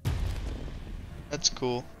homestead. That's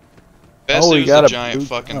cool. Oh, Bessie we was got the a giant blue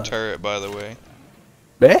fucking gun. turret, by the way.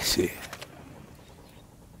 Bessie.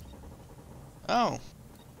 Oh.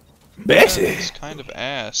 Bessie. It's kind of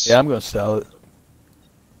ass. Yeah, I'm gonna sell it.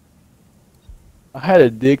 I had to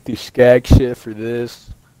dig through skag shit for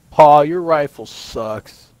this. Paul, your rifle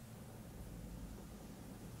sucks.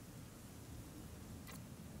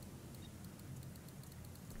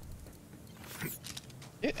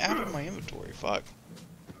 Get out of my inventory, fuck.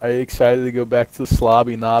 Are you excited to go back to the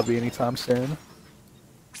slobby knobby anytime soon?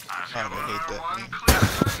 I don't hate that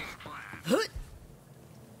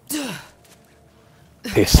thing.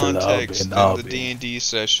 Piss Context, knobby the D&D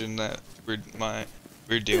session that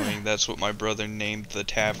we're doing, that's what my brother named the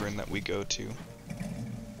tavern that we go to.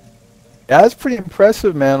 Yeah, that's pretty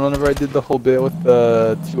impressive, man. Whenever I did the whole bit with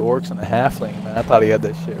the 2 orcs and a halfling, man, I thought he had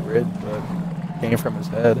that shit written, but it came from his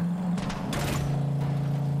head.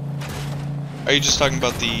 Are you just talking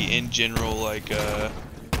about the, in general, like,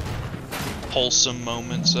 wholesome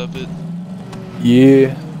moments of it?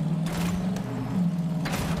 Yeah.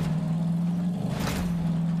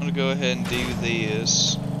 I'm gonna go ahead and do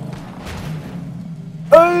this.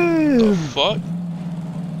 Oh! The fuck?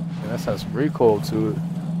 Yeah, that sounds pretty cool to it.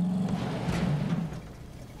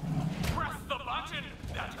 Press the button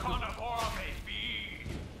that carnivore may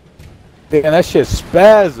be. Damn, that shit's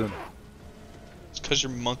spazzing. It's cause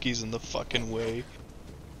your monkey's in the fucking way.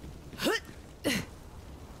 I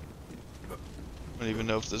don't even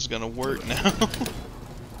know if this is gonna work now.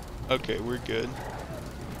 Okay, we're good.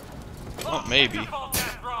 Oh, maybe.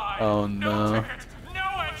 Oh no. No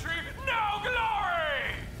entry, no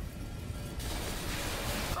glory!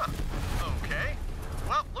 Okay.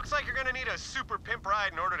 Well, looks like you're gonna need a super pimp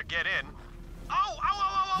ride in order to get in.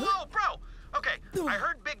 Oh, bro! Okay, I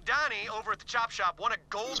heard Big Donnie over at the chop shop won a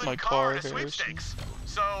golden my car car, at a Harrison. sweepstakes.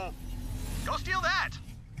 So, go steal that.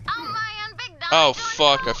 Oh man, Big Donnie. Oh joined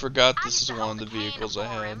fuck, the I forgot I this used is to one of hold the the candle vehicles I for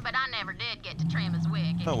had. him, but I never did get to trim his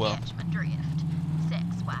wig if Oh, well. you catch my drift.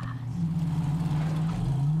 Sex-wise.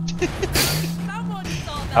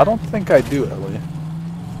 I don't think I do, Ellie.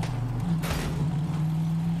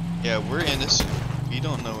 Yeah, we're innocent. We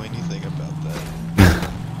don't know anything about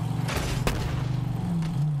that.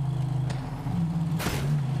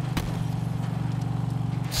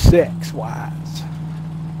 Sex-wise.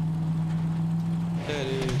 That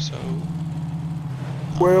is so.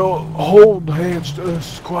 Well, holding hands to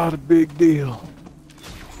us is quite a big deal.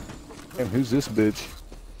 Damn, who's this bitch?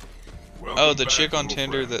 Oh, the chick on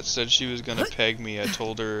Tinder that said she was gonna peg me, I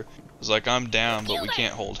told her, I was like, I'm down, but we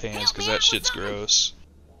can't hold hands because that shit's gross.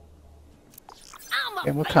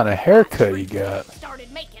 And what kind of haircut you got?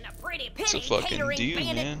 Started making a pretty It's a penny fucking catering dude,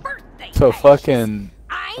 bandit man. birthday So bash. fucking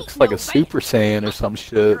I ain't looks like no a Super baby. Saiyan or some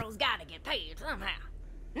shit. Girls gotta get paid somehow.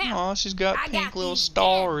 Aw, she's got I pink got little these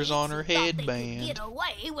stars deadbeats on her who thought they could headband. get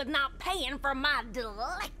away with not paying for my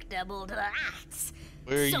delectable delights.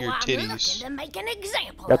 Where are So your I'm titties? looking to make an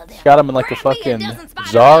example Got, of them. got him in like a Grab me fucking dozen spider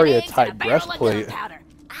Zarya eggs and type a barrel of breastplate. gunpowder.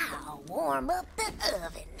 I'll warm up the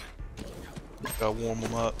oven. Gotta warm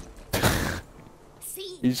them up.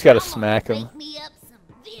 See, You just gotta I'm gonna smack 'em. bake me up some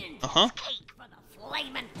vintage Uh-huh. cake for the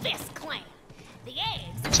Flamin' Fist clan. The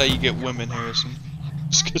eggs That's how you get women, Harrison.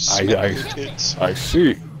 Just go I- smack I- your tits. I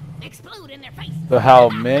see. explode in their faces. So how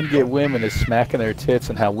men get women is smacking their tits,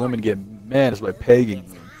 and how women get men is by pegging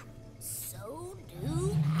them. So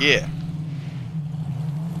do Yeah.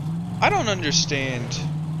 I don't understand.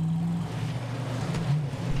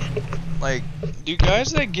 Like, do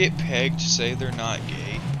guys that get pegged say they're not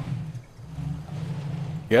gay?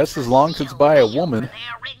 Yes, as long as it's by a woman. They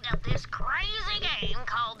rigged up this crazy game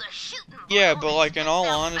called the shooting. Yeah, but like in all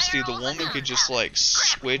honesty, the woman could just like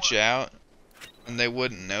switch out and they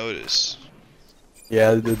wouldn't notice.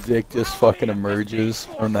 Yeah, the dick just fucking emerges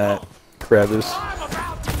from that crevice.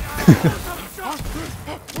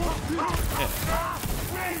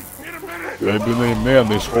 I've been a man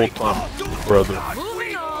this whole time, brother.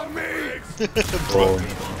 Oh,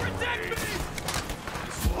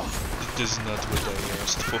 It is not what I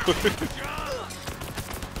asked for.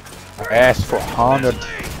 I asked for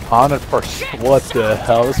 100%. What the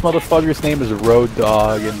hell? This motherfucker's name is Road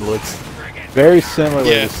Dogg and looks very similar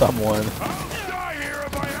Yeah. to someone.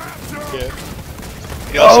 Yeah.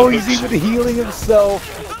 He Oh, also he's looks- even healing himself.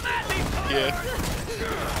 Yeah.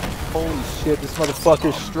 Holy shit, this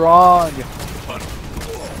motherfucker's strong.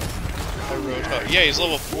 I wrote how. Yeah, he's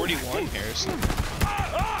level 41, Harrison.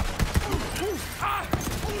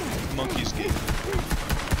 Monkey's gay.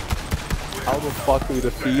 How the fuck do we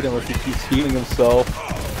defeat him if he keeps healing himself?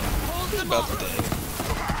 He's about to die.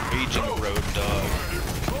 Raging Road Dog.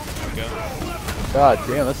 There we go. God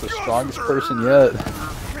damn, that's the strongest person yet.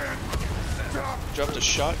 Dropped a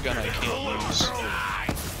shotgun I can't use.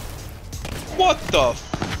 What the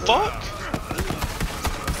fuck?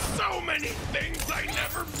 So many things I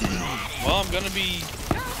never. Well, I'm gonna be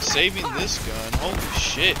saving this gun. Holy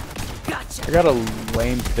shit. I got a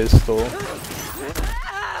lame pistol.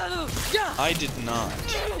 I did not.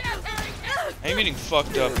 I'm getting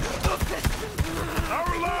fucked up.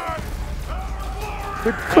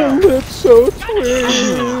 The Calypso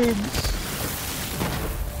Twins!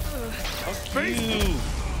 Fuck you.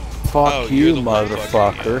 Fuck Oh, you, you're the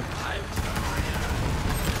motherfucker.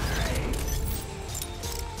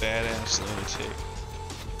 Badass lunatic.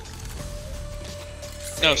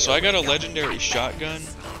 No, so I got a legendary shotgun.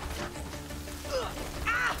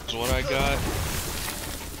 Is what I got.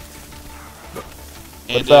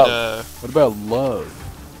 And What about love?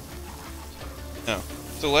 no.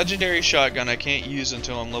 It's a legendary shotgun I can't use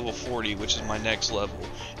until I'm level 40, which is my next level.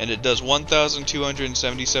 And it does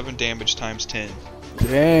 1,277 damage times 10.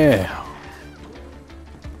 Damn.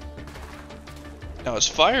 Now its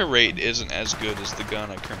fire rate isn't as good as the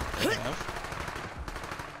gun I currently have.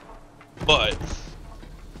 But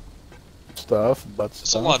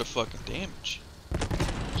it's a lot of fucking damage.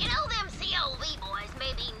 You know them COV boys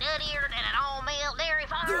may be nuttier than an all-male dairy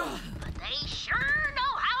farm, but they sure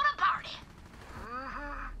know how to party.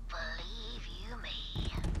 Believe you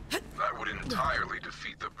me. That would entirely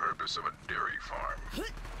defeat the purpose of a dairy farm.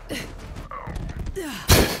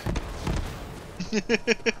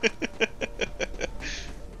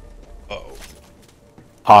 Oh.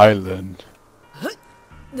 Highland.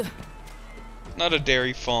 Not a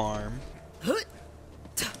dairy farm.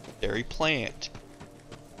 Dairy plant.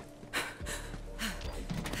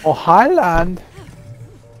 Oh, Highland.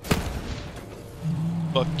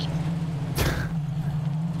 Fuck you.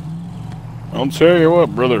 I'll tell you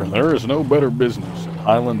what, brother. There is no better business than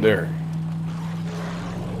Highland Dairy.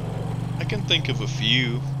 I can think of a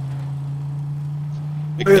few.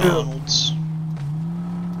 McDonald's.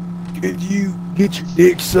 Could you get your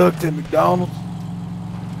dick sucked at McDonald's?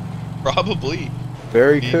 Probably.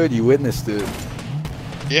 Very Yeah. good. You witnessed it.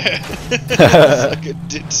 Yeah. I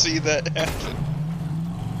did see that happen.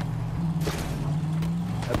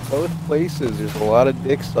 At both places, there's a lot of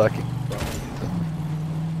dick sucking.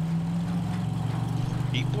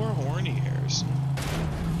 People are horny, Harrison.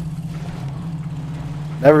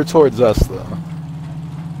 Never towards us, though.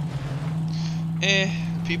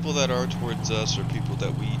 People that are towards us are people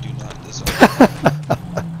that we do not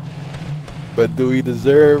deserve. But do we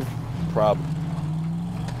deserve? Probably.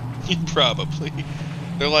 Probably.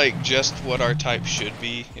 They're like just what our type should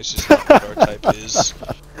be. It's just not what our type is.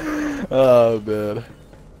 Oh, man.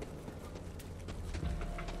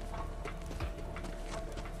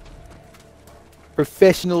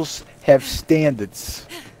 Professionals have standards.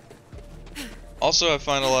 Also, I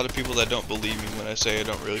find a lot of people that don't believe me when I say I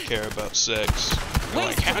don't really care about sex. They're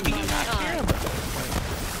like, how do you not care about it?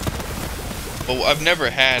 Well, I've never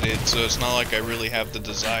had it, so it's not like I really have the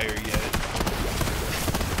desire yet.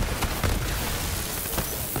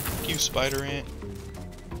 Thank you, Spider Ant.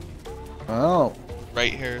 Oh.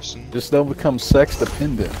 Right, Harrison? Just don't become sex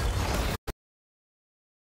dependent.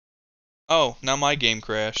 Oh, now my game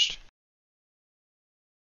crashed.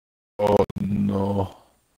 Oh no.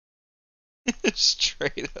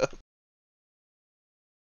 Straight up.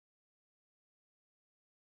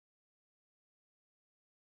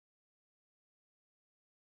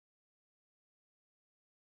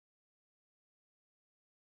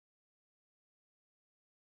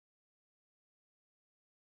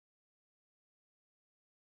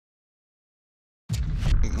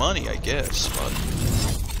 Money, I guess, but...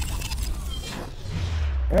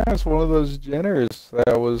 Yeah, it's one of those Jenners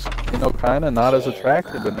that was, you know, kind of not as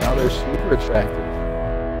attractive, but now they're super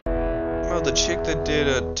attractive. Oh, the chick that did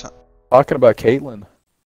Talking about Caitlyn.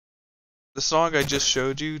 the song I just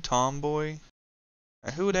showed you, Tomboy.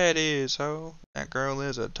 Who that is, ho? That girl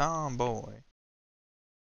is a tomboy.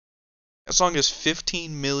 That song has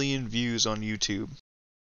 15 million views on YouTube.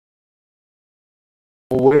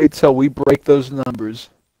 Wait till we break those numbers.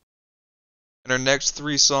 And our next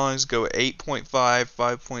 3 songs go 8.5,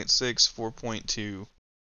 5.6, 4.2.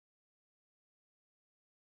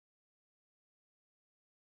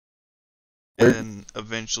 And then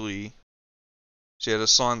eventually, she had a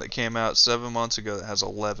song that came out 7 months ago that has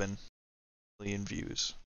 11 million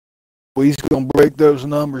views. We's gonna break those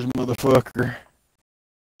numbers, motherfucker.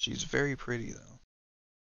 She's very pretty, though.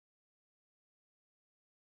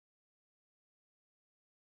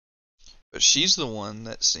 But she's the one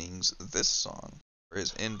that sings this song, or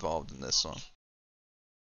is involved in this song.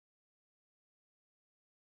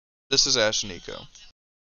 This is Ash Nico.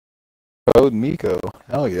 Code Miko.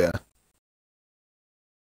 Hell yeah.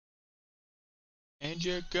 And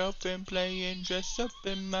your girlfriend playing dress up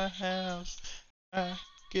in my house. I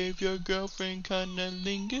gave your girlfriend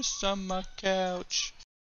cunnilingus on my couch.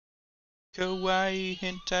 Kawaii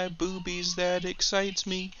hentai boobies, that excites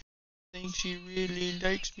me. Think she really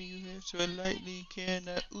likes me, so lightly can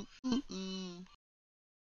I ooh ooh ooh.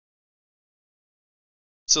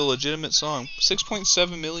 It's a legitimate song.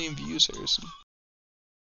 6.7 million views, Harrison.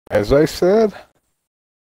 As I said,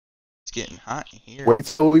 It's getting hot in here. wait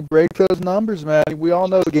till we break those numbers, man. We all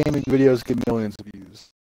know gaming videos get millions of views.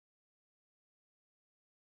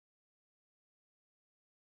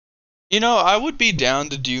 You know, I would be down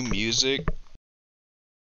to do music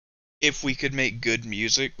if we could make good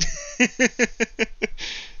music.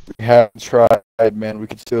 We haven't tried, man. We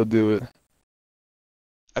could still do it.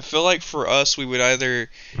 I feel like for us, we would either...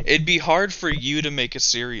 It'd be hard for you to make a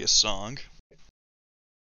serious song.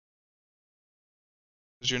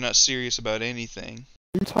 Because you're not serious about anything.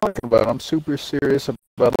 What are you talking about? I'm super serious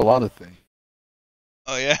about a lot of things.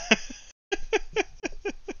 Oh, yeah?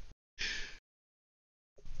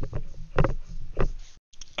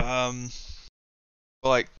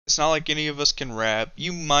 Like, it's not like any of us can rap.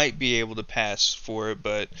 You might be able to pass for it,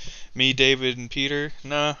 but me, David, and Peter,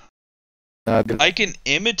 nah. I can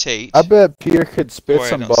imitate. I bet Peter could spit or I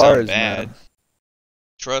some don't sound bars, bad. man.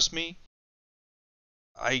 Trust me.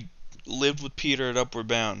 I lived with Peter at Upward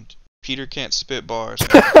Bound. Peter can't spit bars.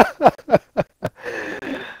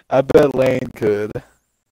 I bet Lane could.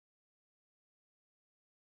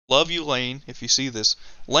 Love you, Lane, if you see this.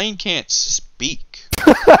 Lane can't speak.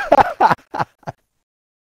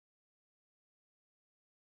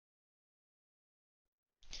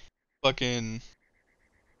 Fucking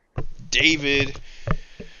David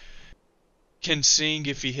can sing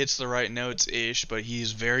if he hits the right notes-ish, but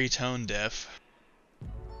he's very tone deaf.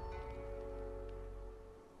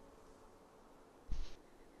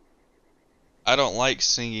 I don't like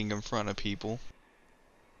singing in front of people.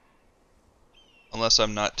 Unless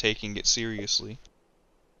I'm not taking it seriously.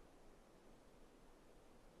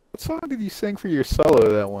 What song did you sing for your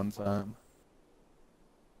solo that one time?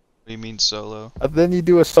 What do you mean solo? Then you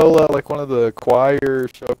do a solo like one of the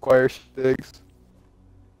show choir sticks.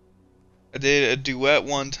 I did a duet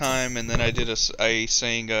one time, and then I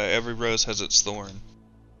sang Every Rose Has Its Thorn.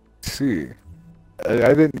 See,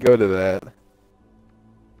 I didn't go to that.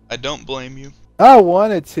 I don't blame you. I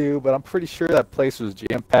wanted to, but I'm pretty sure that place was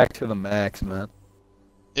jam-packed to the max, man.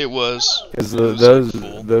 It was. Because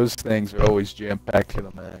Full. those things are always jam-packed to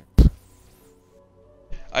the max.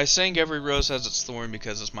 I sang Every Rose Has Its Thorn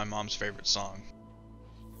because it's my mom's favorite song.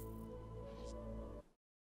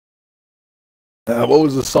 What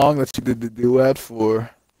was the song that you did the duet for?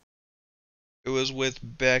 It was with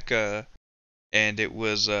Becca, and it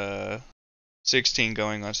was 16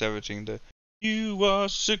 going on 17 to you are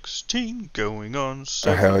 16 going on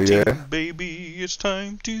Oh, hell 17, yeah. baby, it's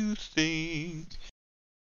time to think.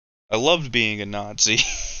 I loved being a Nazi.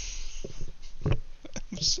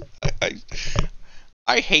 I,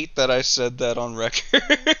 I hate that I said that on record.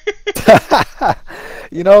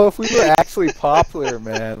 You know, if we were actually popular,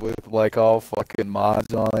 man, with like all fucking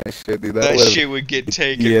mods on that shit, dude, that would've- shit would get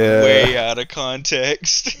taken Yeah. way out of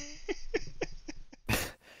context.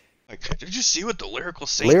 Like, did you see what the lyrical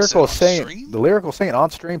saint said on stream? The lyrical saint on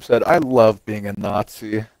stream said, "I love being a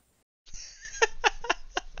Nazi."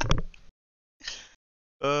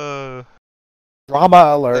 Drama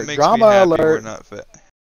alert! That makes Drama me happy alert! we're not fit.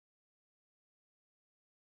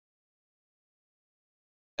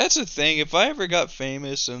 That's the thing. If I ever got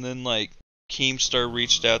famous and then like Keemstar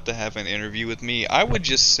reached out to have an interview with me, I would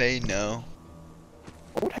just say no.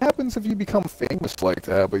 What happens if you become famous like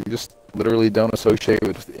that, but you just literally don't associate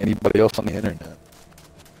with anybody else on the internet?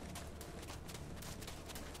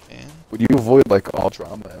 Man. Would you avoid like all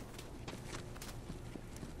drama?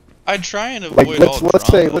 I'd try and Like avoid all let's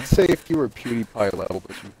drama. say if you were PewDiePie level,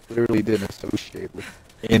 but you literally didn't associate with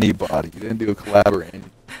anybody. You didn't do a collaboration.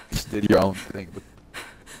 You just did your own thing. But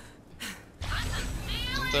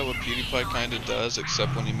Isn't that what PewDiePie kind of does,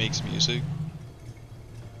 except when he makes music?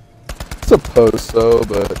 I suppose so,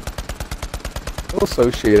 but he'll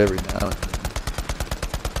associate every now and then.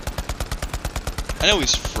 I know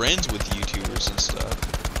he's friends with YouTubers and stuff.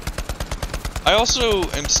 I also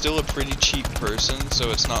am still a pretty cheap person, so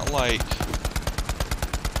it's not like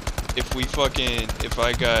if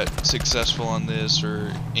I got successful on this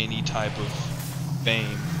or any type of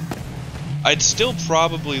fame, I'd still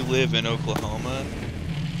probably live in Oklahoma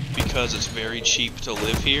because it's very cheap to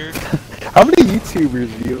live here. How many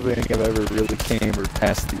YouTubers do you think have ever really came or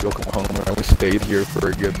passed through Oklahoma or only stayed here for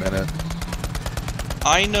a good minute?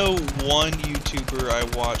 I know one YouTuber I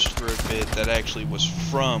watched for a bit that actually was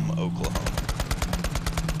from Oklahoma.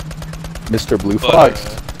 Mr. Blue But, Fox.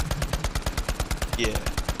 Yeah.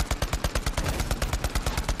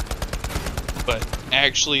 But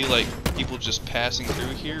actually, like, people just passing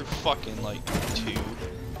through here, fucking, like, 2.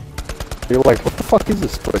 You're like, what the fuck is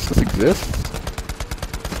this place? This exists?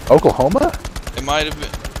 Oklahoma? It might have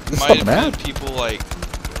been people, like,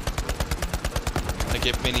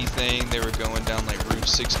 if anything, they were going down, like, Route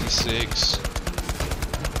 66.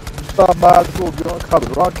 Stop by this little joint called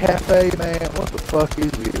the Rock Cafe, man. What the fuck is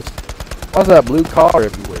this? Why's that blue car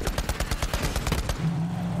everywhere?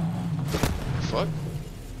 Fuck.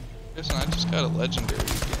 Listen, I just got a legendary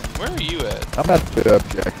again. Where are you at? I'm at the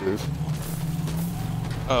objective.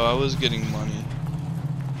 Oh, I was getting money.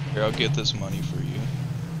 Here, I'll get this money for you.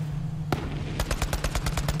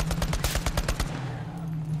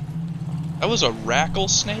 That was a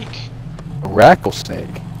rattlesnake? A rattlesnake?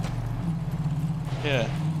 Yeah.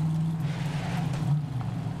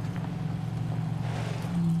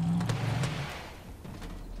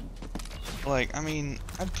 Like, I mean,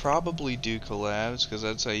 I'd probably do collabs, because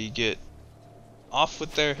that's how you get off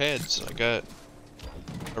with their heads. I got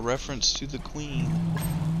a reference to the queen.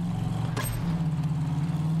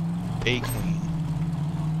 A queen.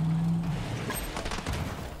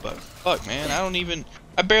 But, fuck, man,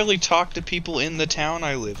 I barely talk to people in the town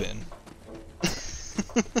I live in.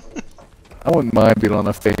 I wouldn't mind being on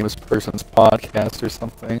a famous person's podcast or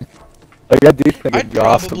something. Like, I do think it'd be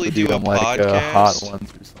awesome to be on, like, Hot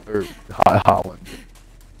Ones or something. Or Hot Ones.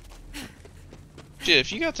 Shit,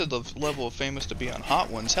 if you got to the level of famous to be on Hot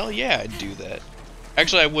Ones, hell yeah, I'd do that.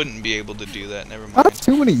 Actually, I wouldn't be able to do that, never mind. Not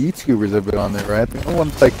too many YouTubers have been on there, right? The only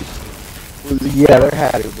one's like... Yeah, there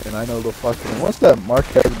had to have been. I know the fucking... What's that?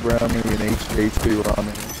 Marquez Brownie and HJ2 were on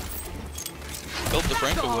there. Phil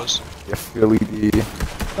DeFranco was. Yeah, Philly D.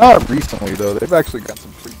 Not recently, though. They've actually got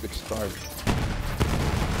some pretty big stars.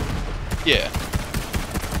 Yeah.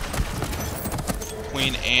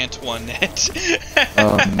 Queen Antoinette.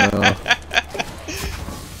 Oh, no.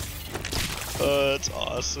 Oh, that's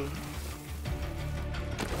awesome.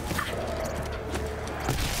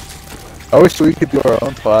 I wish we could do our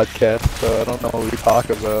own podcast, so I don't know what we talk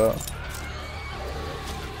about.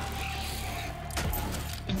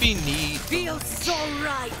 It'd be neat. Feels so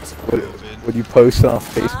right. Would you post it on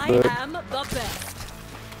Facebook? I am the best.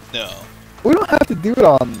 No. We don't have to do it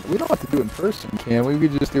on. We don't have to do it in person, can we? We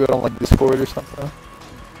could just do it on like Discord or something.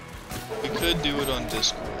 We could do it on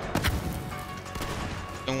Discord.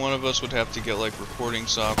 And one of us would have to get like recording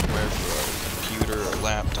software for a computer or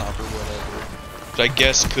laptop or whatever. Which I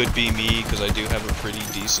guess could be me, because I do have a pretty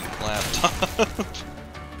decent laptop.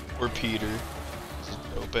 Or Peter. It's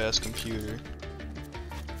a dope ass computer.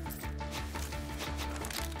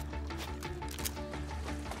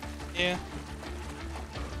 Yeah.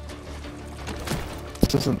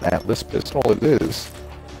 this isn't Atlas pistol. It is.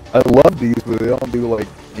 I love these, but they don't do like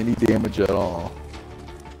any damage at all.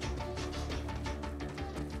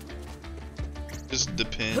 Just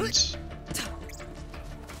depends.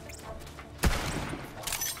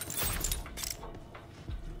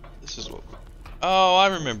 This is what. Oh, I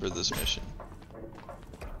remember this mission.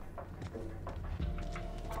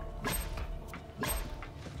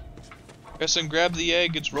 Preston, grab the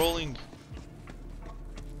egg. It's rolling.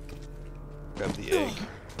 Grab the egg.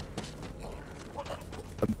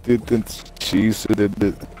 I didn't. She's the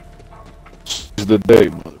day,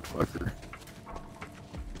 motherfucker.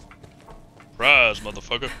 Surprise,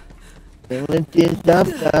 motherfucker.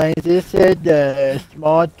 Sometimes this is the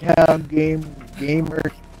small town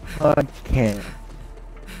gamers podcast.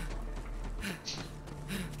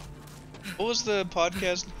 What was the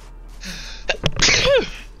podcast?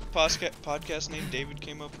 Podcast name David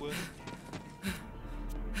came up with?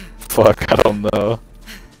 Fuck, I don't know.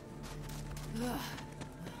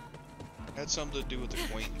 Had something to do with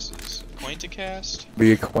acquaintances. Acquainticast?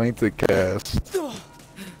 The Acquainted-cast. I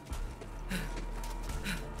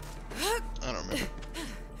don't remember.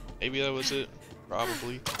 Maybe that was it.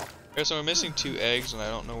 Probably. Okay, so we're missing 2 eggs and I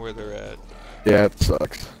don't know where they're at. Yeah, it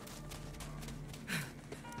sucks.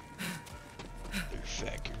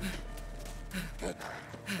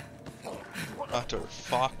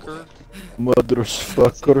 Motherfucker.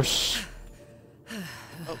 Motherfuckers.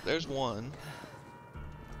 Oh, there's one.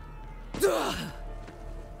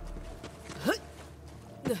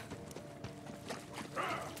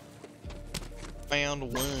 Found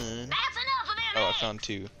one. Oh, I found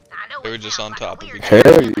 2. They were just on top of each other.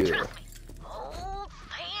 Hell yeah. Old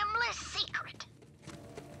family secret.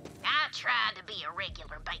 I tried to be a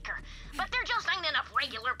regular baker, but there just ain't enough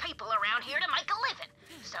regular people around here to make a living.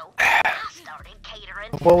 So I started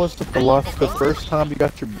catering. What was the philosophy the first time you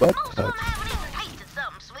got your butt touched?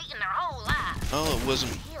 Oh, it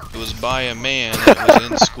wasn't. It was by a man that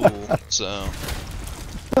was in school, so.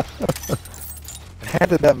 How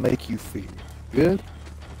did that make you feel? Good?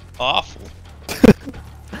 Awful.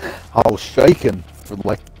 I was shaking for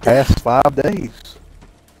like the past 5 days.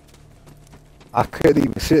 I couldn't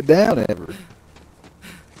even sit down ever.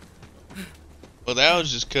 Well, that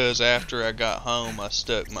was just cause after I got home, I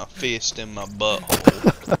stuck my fist in my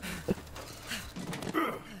butthole.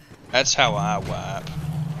 That's how I wipe.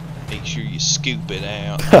 Make sure you scoop it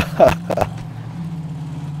out.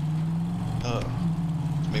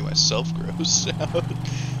 Made myself gross out.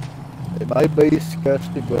 It might be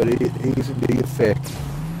disgusting, but it is indeed effective.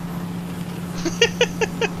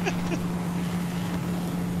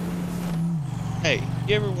 Hey,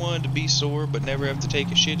 you ever wanted to be sore but never have to take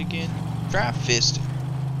a shit again? Try fisting.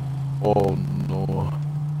 Oh no.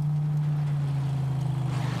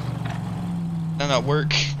 That not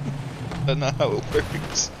work. That's not how it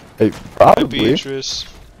works. Hey, probably. Beatrice.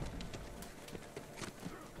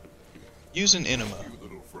 Use an enema.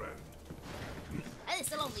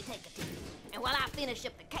 This'll only take a few. And while I finish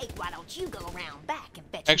up the cake, why don't you go around back and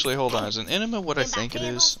fetch Actually, hold on. Is an enema what I think it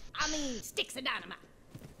is? I mean, sticks of dynamite.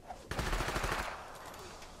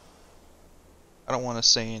 I don't want to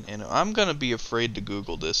say an enema. I'm gonna be afraid to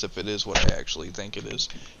Google this if it is what I actually think it is.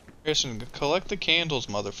 Harrison, collect the candles,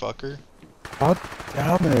 motherfucker. God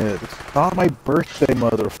damn it. It's not my birthday,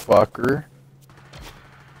 motherfucker.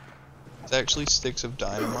 It's actually sticks of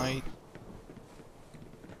dynamite.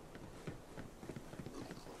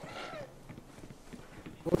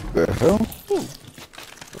 What the hell?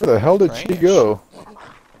 Where the hell did she go?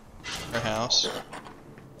 Her house.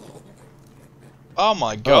 Oh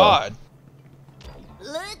my god.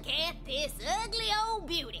 Look at this ugly old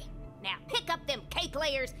beauty. Now pick up them cake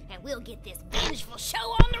layers and we'll get this vengeful show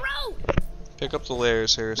on the road. Pick up the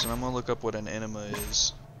layers, Harrison. I'm gonna look up what an enema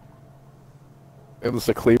is. Does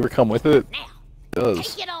the cleaver come with it? Now, It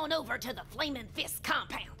does. take it on over to the Flaming Fist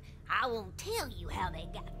compound. I won't tell you how they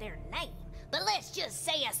got their name, but let's just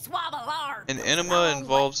say a swab of lard. An enema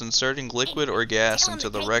involves inserting liquid or gas into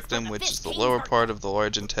the rectum, which is the lower part of the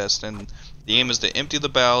large intestine. The aim is to empty the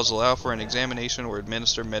bowels, allow for an examination, or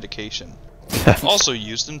administer medication. Also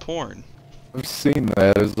used in porn. I've seen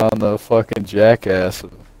that. It was on the fucking Jackass.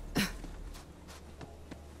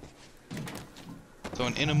 So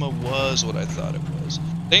an enema was what I thought it was.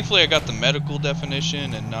 Thankfully I got the medical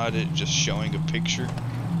definition and not it just showing a picture.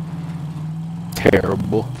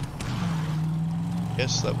 Terrible.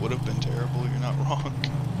 Yes, that would have been terrible. You're not wrong.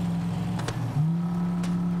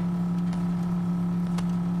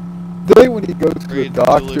 Today when you go to the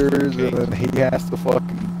doctors and then he has to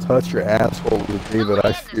fucking touch your asshole with the day that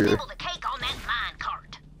I fear.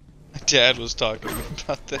 My dad was talking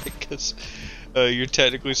about that because You're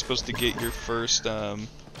technically supposed to get your first Now ring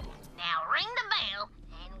the bell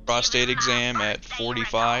and prostate exam at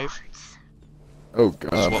 45. Oh This is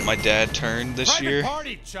god. what my dad turned this year.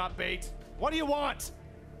 Party, chop bait. What do you want?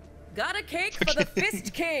 Got a cake for the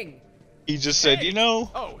Fist King. He just said, you know,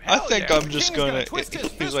 Oh, I hell think yeah. I'm just King's gonna gonna. twist his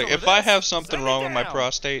He's fist like, over if I this. have something Send me wrong with my down.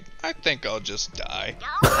 prostate, I think I'll just die. Go,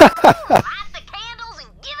 light the candles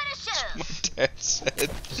and give it a shove. My dad said.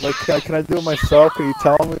 Like, can I do it myself? Can you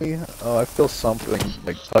tell me? Oh, I feel something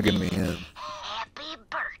like tugging me in. Happy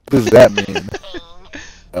birthday, What does that mean? King.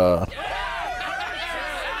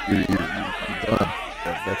 You're done.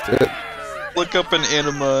 That's it. Look up an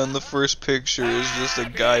enema, and the first picture is just a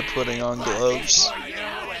guy putting on gloves.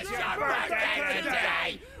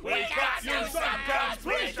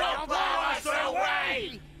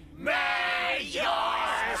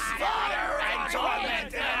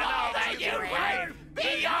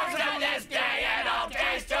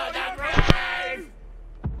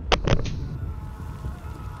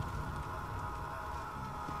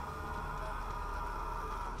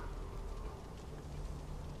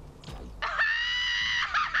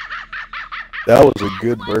 That was a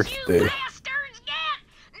good What you birthday. bastards get?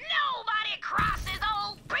 Nobody crosses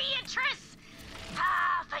old Beatrice.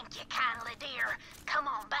 Ah, thank you kindly, dear. Come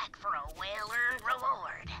on back for a well-earned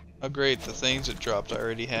reward. Oh great, the things it dropped I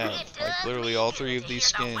already have. Like literally all three of these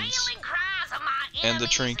skins. And the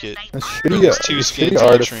trinket. A There's two shitty, skins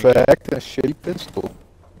shitty and a trinket. artifact, and a shitty pistol.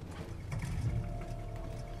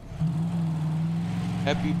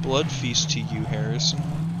 Happy blood feast to you, Harrison.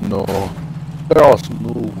 No. They're all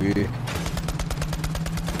smoothie.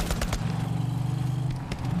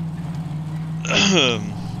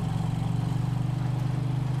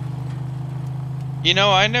 You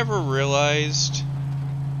know, I never realized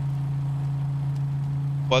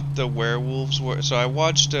what the werewolves were. So I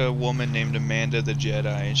watched a woman named Amanda the Jedi,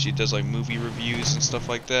 and she does like movie reviews and stuff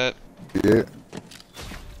like that. Yeah.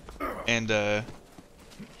 And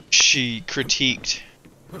she critiqued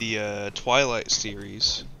the Twilight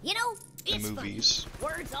series, You know, the it's movies.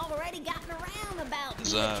 funny. Word's already gotten around about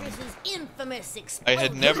 'Cause, Beatrice's infamous I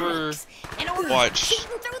had explosive never looks and orders watched,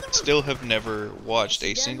 shooting through the roof. still have never watched a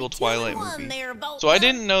She done single 2 to Twilight 1 movie. there, both So I of 'em.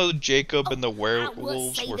 didn't know Jacob and the I was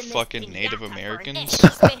werewolves saving were this fucking pinata Native for an Americans.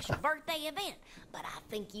 extra special birthday event, but I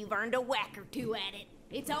think you've earned a whack or two at it.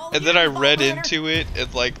 It's all And then I yours, read Bowhunter. into it,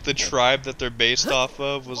 and like the tribe that they're based off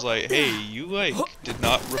of was like, hey, you like did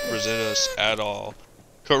not represent us at all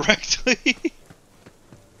correctly.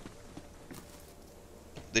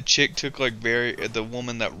 The chick took like the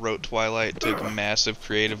woman that wrote Twilight took massive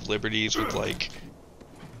creative liberties with like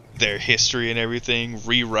their history and everything,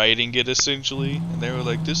 rewriting it essentially, and they were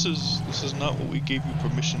like, this is not what we gave you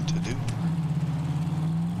permission to do.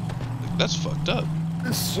 Like, that's fucked up.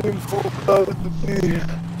 It's sinful blood to me.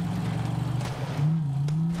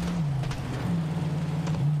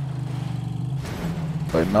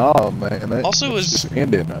 But nah, man. That, Also, that's is- just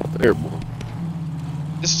Indian out there, boy.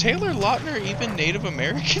 Is Taylor Lautner even Native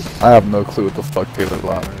American? I have no clue what the fuck Taylor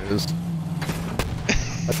Lautner is.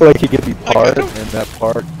 I feel like he could be part, and that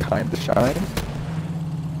part kinda shines.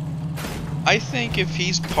 I think if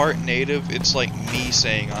he's part native, it's like me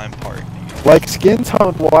saying I'm part native. Like, skin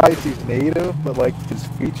tone wise, he's native, but like, his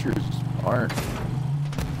features aren't.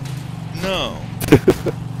 No.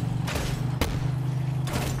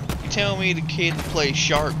 You tell me the kid that plays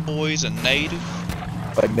Shark Boy is a native?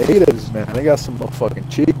 Like, natives, man, they got some motherfucking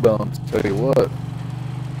cheekbones, tell you what.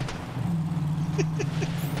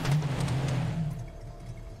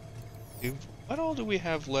 Dude, what all do we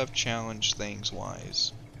have left challenge things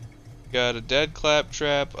wise? Got a dead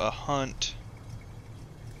claptrap, a hunt.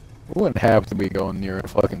 We wouldn't have to be going near a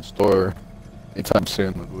fucking store anytime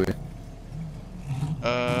soon, would we?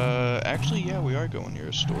 Actually, yeah, we are going near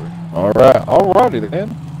a store. Alright, alrighty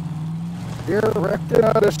then. You're erected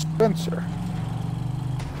out of Spencer.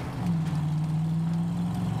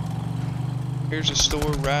 Here's a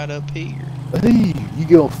store right up here. Hey, you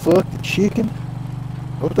gonna fuck the chicken?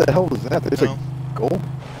 What the hell was that? There's No. a gold?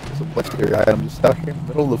 There's a legendary item just out here in the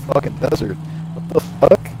middle of the fucking desert. What the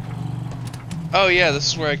fuck? Oh yeah, this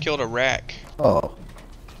is where I killed a rack. Oh.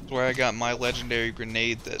 This is where I got my legendary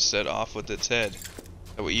grenade that set off with its head. Is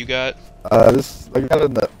that what you got? This, I got a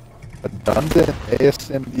Dundon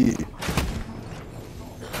ASMD.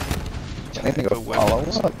 Anything to follow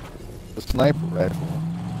up? The sniper rifle.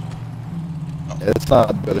 Oh. It's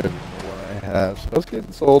not better than the one I have, so it's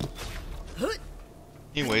getting sold.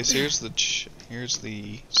 Anyways, here's the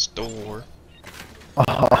store.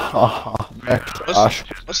 Next, Josh.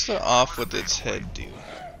 What's the off with its head do?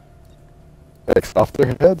 Takes off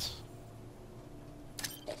their heads.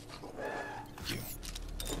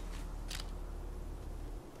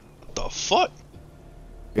 fuck?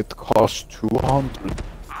 It costs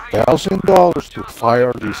 $200,000 to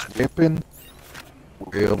fire this weapon.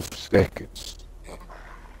 12 seconds.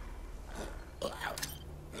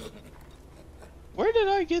 Where did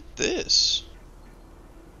I get this?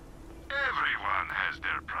 Everyone has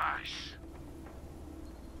their price.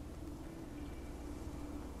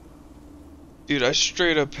 Dude, I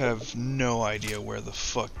straight up have no idea where the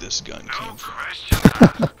fuck this gun came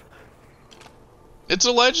from. It's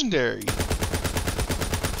a legendary.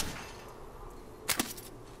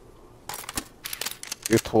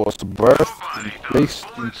 It was birthed and placed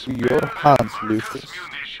into your hands, Lucas.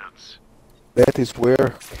 That is where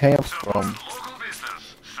it came from.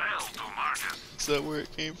 Is that where it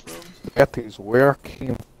came from? That is where it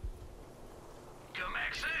came from. Come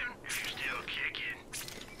back soon if you're still kicking.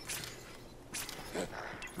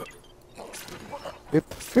 It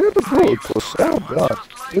felt good to sell gun.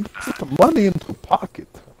 It put the money into pocket.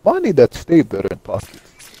 Money that stayed there in pocket.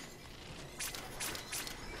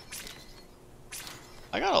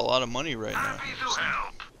 I got a lot of money right now.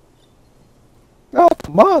 Got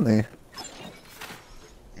money.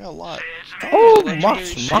 I got a lot. Oh, Legendary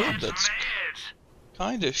much shit money. that's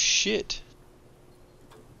kind of shit.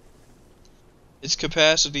 Its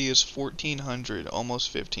capacity is 1400,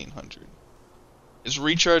 almost 1500. Its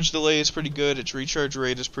recharge delay is pretty good, its recharge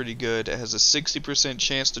rate is pretty good, it has a 60%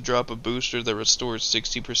 chance to drop a booster that restores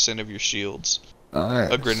 60% of your shields,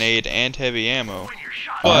 Nice. a grenade, and heavy ammo,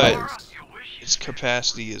 but its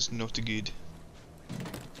capacity is not good.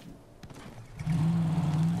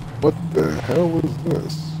 What the hell is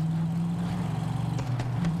this?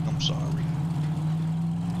 I'm sorry.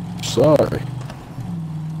 Sorry.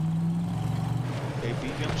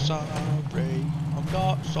 Baby, I'm sorry. I'm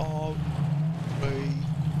not sorry.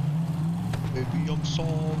 Baby, I'm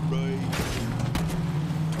sorry.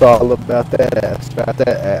 It's all about that ass,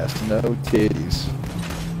 no titties.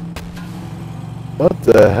 What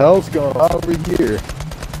the hell's going on over here?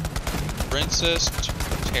 Princess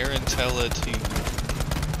Tarantella 2.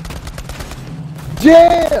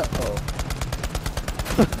 Jam! Oh.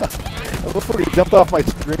 Before he jumped off my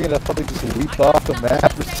screen, I thought he just leaped off the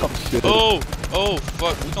map or some shit. Oh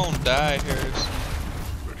fuck, we gonna die, Harris.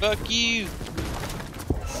 Fuck you.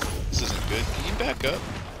 This isn't good. Can you back up?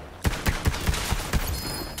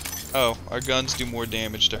 Oh, our guns do more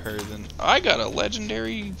damage to her than... I got a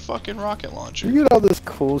legendary fucking rocket launcher. You get all this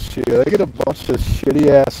cool shit. I get a bunch of shitty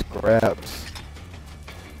ass scraps.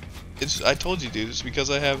 I told you, dude, it's because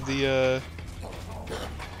I have the,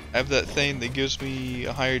 I have that thing that gives me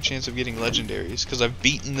a higher chance of getting legendaries, because I've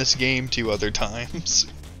beaten this game 2 other times.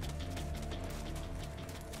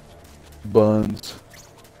 Buns.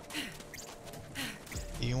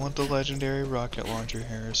 You want the legendary rocket launcher,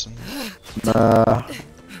 Harrison? Nah.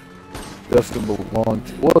 That's gonna belong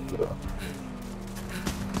to what the?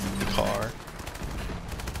 The car.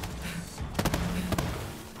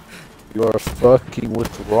 You're fucking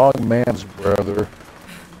with the wrong man's brother.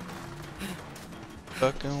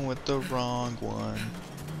 Fucking with the wrong one.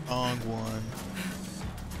 Wrong one.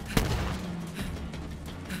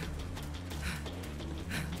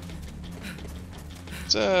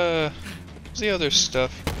 What's the other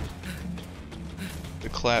stuff? The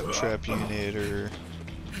claptrap unit or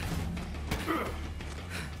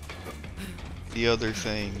the other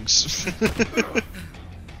things.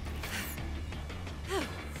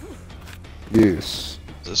 Yes.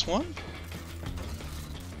 This one?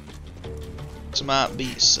 This might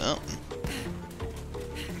be something.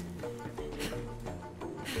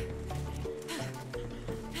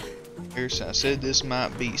 Here's I said this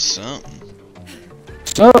might be something.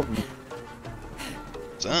 Something.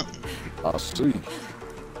 Something. I see.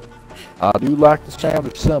 I do like the sound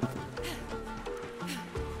of something.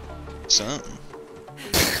 Something.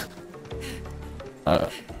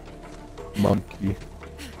 Monkey.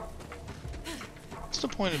 What's the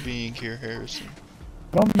point of being here, Harrison?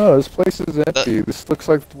 I don't know, this place is empty. This looks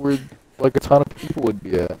like where like a ton of people would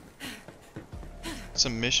be at.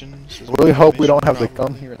 Some missions? I really hope we don't have to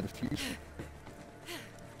come here in the future.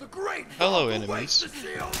 Hello, enemies.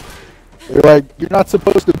 They're like, you're not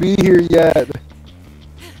supposed to be here yet.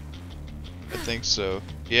 I think so.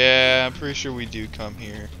 Yeah, I'm pretty sure we do come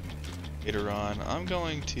here later on. I'm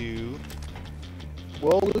going to...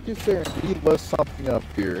 Well, look if there indeed was something up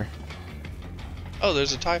here. Oh,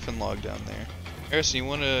 there's a Typhon log down there. Harrison, you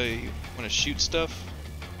wanna shoot stuff?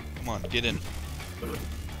 Come on, get in.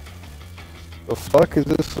 The fuck is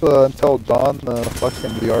this Until Dawn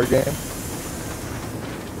fucking VR game?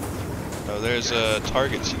 Oh, there's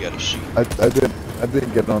targets you gotta shoot. I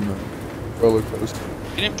didn't get on the roller coaster.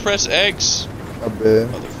 You didn't press X. I did.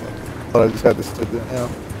 Motherfucker. But I just had to sit down.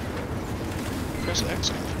 press X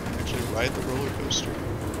on it. Actually ride the roller coaster.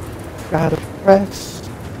 Gotta press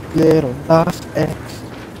little nice X.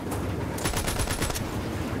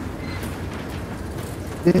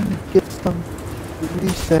 Then get some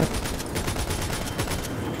reset.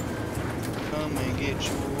 Come and get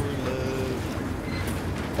your love.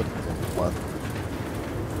 What?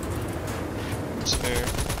 It's fair.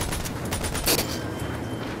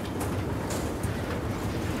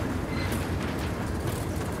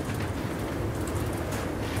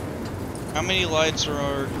 How many lights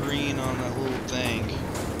are green on that little thing?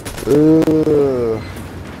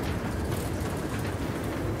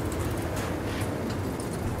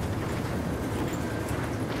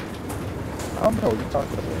 I don't know what you're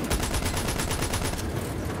talking about.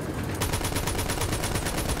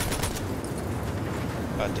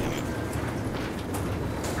 God damn it.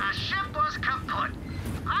 The ship was kaput.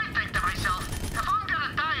 I think to myself, if I'm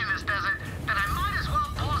gonna die in this desert, then I might as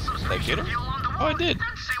well pour some Did I get him? fuel on the wound Oh, I did.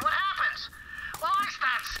 and see what happens. Well, I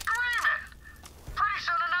start screaming. Pretty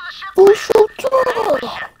soon another ship Oh, lands. so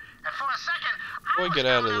tall. And for a second, How do I get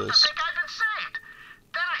out of this? think I've been saved.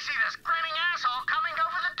 Then I see this grinning asshole coming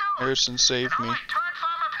over the door. Harrison saved me. Turd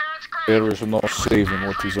farmer parents' grave. There is no saving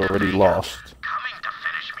what he's already lost. Coming to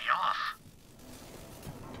finish me off.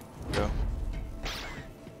 Go.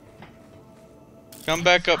 Come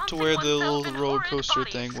back up to where the little roller coaster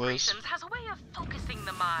thing was. Has a way of focusing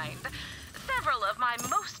the mind. Several of my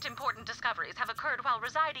most important discoveries have occurred while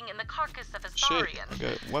residing in the carcass of a Shit, saurian. I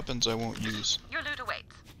got weapons I won't use. Your loot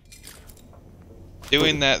awaits.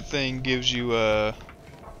 Doing that thing gives you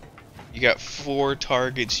you got 4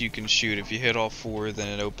 targets you can shoot. If you hit all 4, then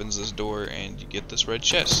it opens this door and you get this red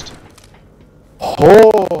chest.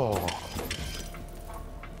 Oh!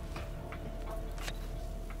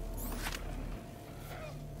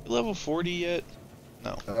 Level 40 yet?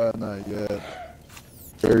 No. Not yet.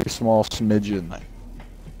 Very small smidgen.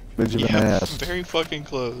 Smidgen and Yeah, ass. very fucking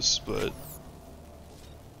close, but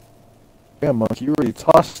Yeah, Monkey, you already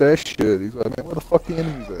tossed that shit. He's like, man, where the fuck the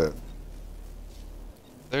enemies at?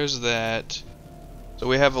 there's that. So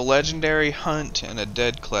we have a legendary hunt and a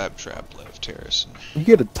dead claptrap left, Harrison. You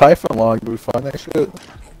get a Typhon log, do we find that shit?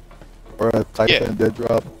 Or a Typhon dead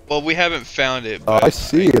drop? Well, we haven't found it, Oh, but I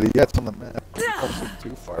see it. He got some on the map. It wasn't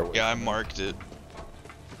too far away. yeah, I marked it.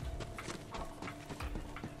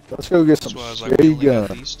 Let's go get some That's why I was like, we shitty only got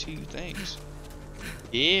gun. these 2 things.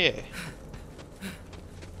 Yeah.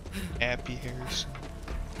 Happy Harrison.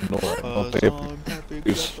 No, Cause happy. I'm happy,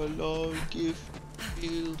 Yes. clap along if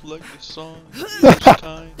feels like a song. It's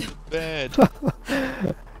kinda bad.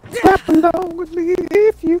 Clap along with me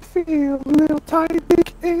if you feel a little tiny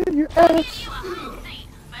dick in your ass.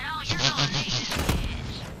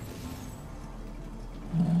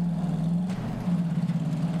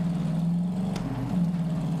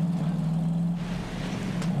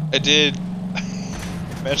 I did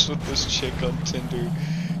mess with this chick on Tinder.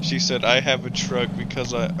 She said, I have a truck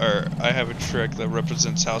because I have a truck that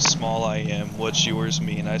represents how small I am. What's yours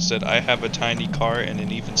mean? I said, I have a tiny car and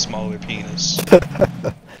an even smaller penis.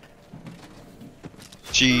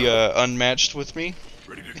 She unmatched with me.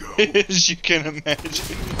 Ready to go. As you can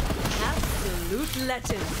imagine. Absolute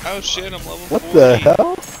legend. Oh shit, I'm level 40. What the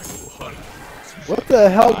hell? What the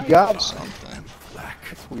hell got something?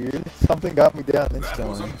 That's weird. Something got me down That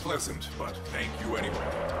was instantly. unpleasant, but thank you anyway.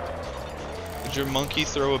 Did your monkey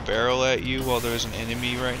throw a barrel at you while there was an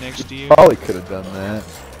enemy right next to you? Probably could have done that.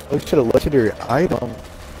 At least get a legendary item.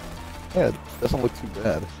 Yeah, it doesn't look too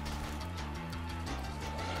bad.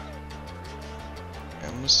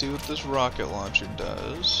 I'm gonna see what this rocket launcher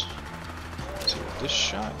does. Let's see what this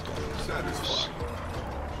shotgun does.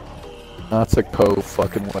 That's a Cove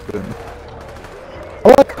fucking weapon. I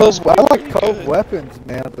like Cove. I like Cove weapons,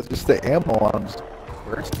 man. But just the ammo on them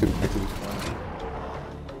works too. Makes it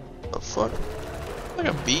fun. The fuck? Like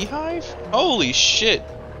a beehive? Holy shit!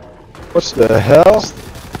 What the hell?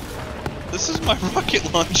 This is my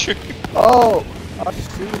rocket launcher. Oh, I've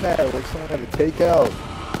seen that. Like someone had to take out.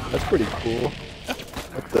 That's pretty cool.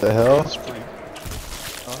 What the hell? That's pretty.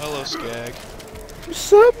 Oh, hello, Skag.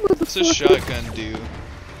 What's up, What's this motherfucker? shotgun do?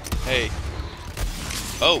 Hey.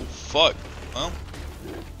 Oh, fuck. Well.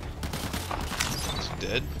 It's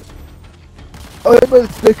dead. Oh, hey,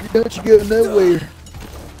 motherfucker, don't you go nowhere.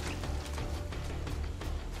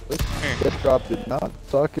 This drop did not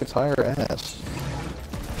suck its higher ass.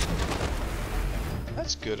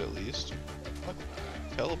 That's good at least. Fuck.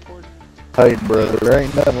 Teleport? Hey, brother, there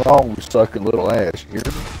ain't nothing wrong with sucking little ass, you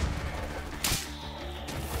hear me?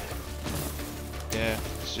 Yeah,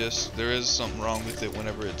 it's just, there is something wrong with it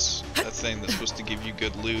whenever it's a thing that's supposed to give you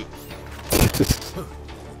good loot.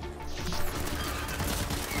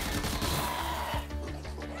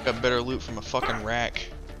 got better loot from a fucking rack.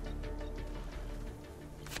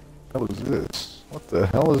 What is this? What the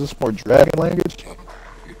hell is this? More dragon language?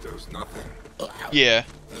 It does nothing. Yeah,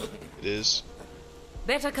 it is.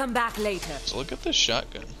 Better come back later. So look at this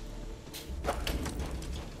shotgun.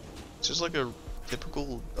 It's just like a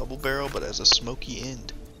typical double barrel, but has a smoky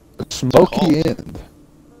end. A smoky end.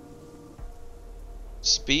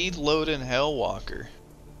 Speed loading Hellwalker.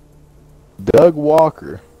 Doug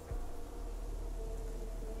Walker.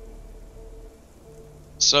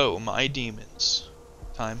 So, my demons.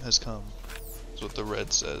 Time has come. That's what the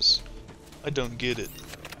red says. I don't get it.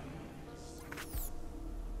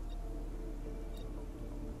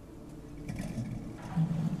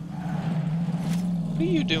 What are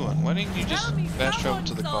you doing? Why didn't you just fast travel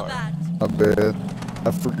to the car? My bad.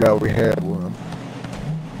 I forgot we had one.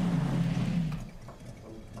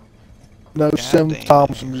 No,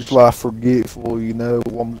 sometimes I'm just like forgetful, you know.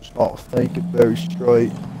 I'm just not thinking very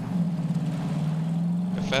straight.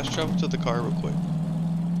 Fast travel to the car real quick.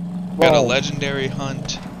 Got a legendary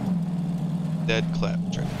hunt. Dead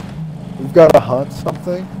claptrap. We've got to hunt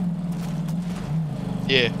something?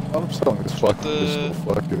 Yeah. I'm selling this fucking pistol,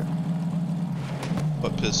 fuck it.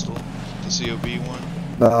 What pistol? The COB one?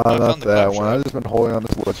 Nah, not that one. I've just been holding on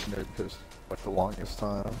this legendary pistol for like the longest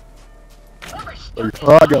time. But if you're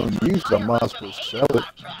not gonna use it, I might as well sell it.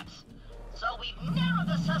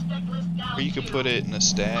 Or you could put it in a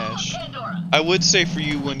stash. I would say for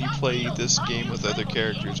you when you play this game with other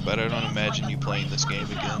characters, but I don't imagine you playing this game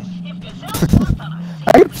again.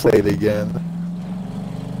 I could play it again.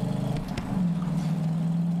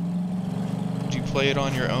 Would you play it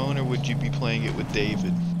on your own, or would you be playing it with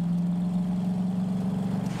David?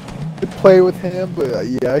 I could play with him, but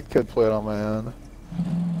yeah, I could play it on my own.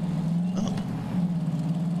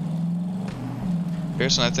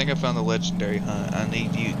 Pearson, I think I found the legendary hunt. I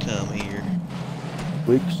need you to come here.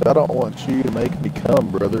 Weeks, I don't want you to make me come,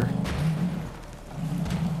 brother.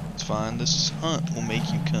 It's fine. This hunt will make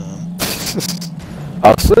you come.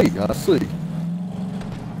 I'll see. I'll see.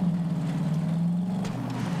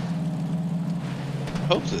 I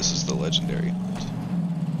hope this is the legendary hunt.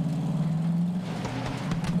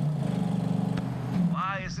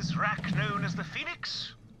 Why is this rack known as the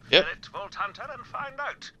Phoenix? Yep. Fill it, Vault Hunter, and find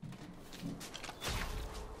out.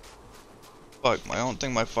 Fuck, I don't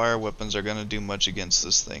think my fire weapons are gonna do much against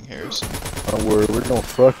this thing, Harrison. Don't worry, we're gonna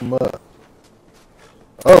fuck him up.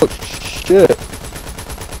 Oh, shit. It'd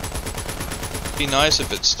be nice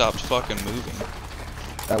if it stopped fucking moving.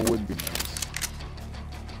 That would be nice.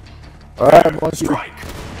 Alright, monkey.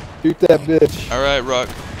 Shoot that bitch. Alright, Ruck.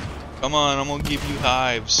 Come on, I'm gonna give you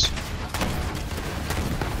hives.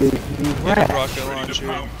 Give me Get a rocket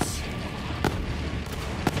launcher.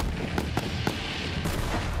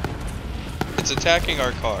 It's attacking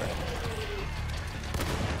our car.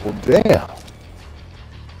 Well, damn.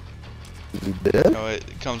 Is he dead? No, it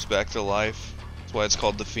comes back to life. That's why it's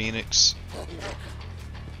called the Phoenix.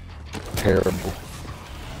 Terrible.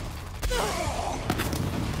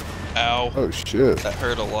 Ow. Oh, shit. That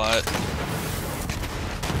hurt a lot.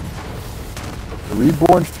 The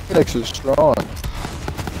reborn Phoenix is strong.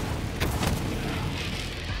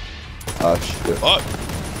 Ah, shit. Fuck.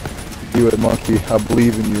 Do it, monkey. I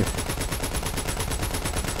believe in you.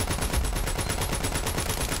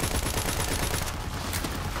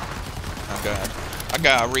 Oh god. I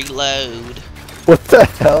gotta reload. What the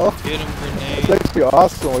hell? Get him, grenade. That's actually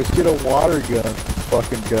awesome. Let's get a water gun.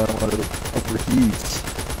 Fucking gun when it overheats.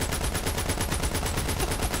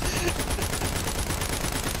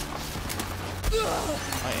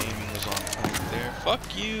 My aiming was on point there. Fuck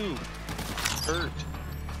you. Hurt.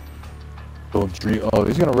 Don't dream. Oh,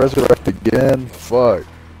 he's gonna resurrect again. Fuck.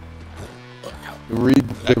 The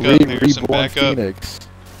reborn back up. Phoenix.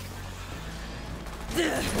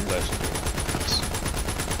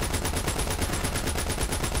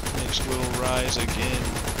 Phoenix will rise again.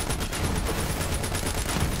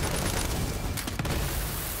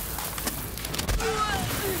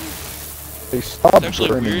 They stopped It's actually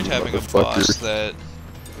burning, weird having a motherfucker. boss that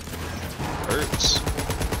hurts.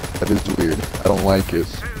 That is weird. I don't like it.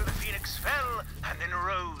 So the Phoenix fell, and then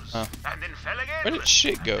rose, Huh. and then fell again. Where did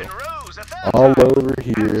shit go? Then rose a third All time, over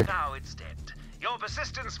here. and now it's dead. Your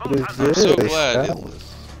persistence, What Vault is Hunter. I'm this? so glad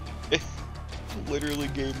Atlas. it literally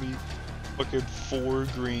gave me fucking 4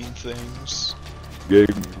 green things.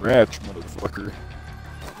 Gave me rats, motherfucker.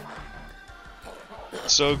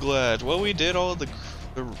 So glad. Well, we did all the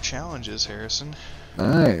challenges, Harrison.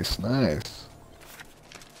 Nice, nice.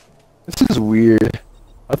 This is weird.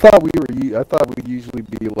 I thought we'd usually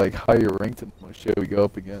be like higher ranked than most shit we go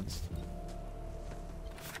up against.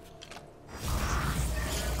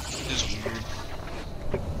 It is weird.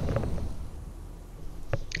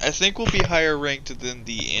 I think we'll be higher ranked than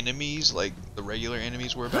the enemies, like the regular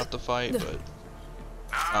enemies we're about to fight, but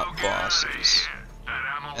not bosses.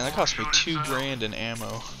 And that cost me $2 in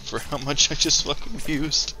ammo for how much I just fucking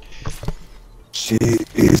used. She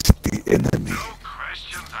is the enemy.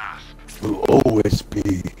 Will always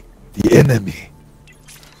be the enemy.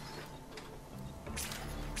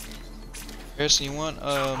 Harrison, you want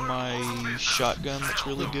my shotgun that's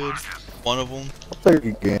really good? One of them? I'll take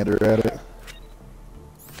a gander at it.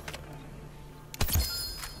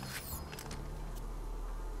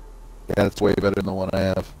 Yeah, it's way better than the one I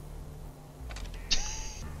have.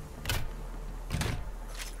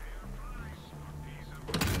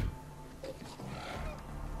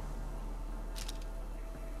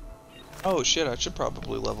 Oh shit, I should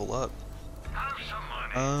probably level up.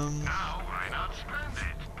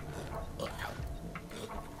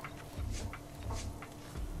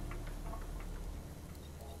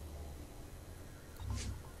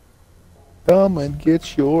 Come and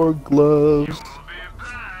get your gloves.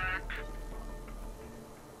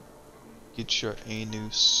 Get your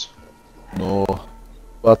anus. No,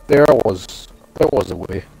 but there was a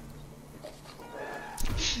way.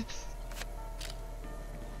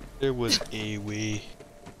 There was a way.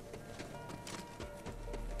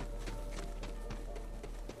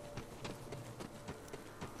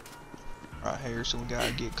 Right, Harrison, we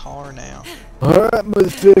gotta get car now. Alright,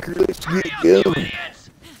 motherfucker, let's get going. We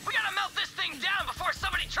gotta melt this thing down before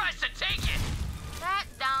somebody tries to take it. That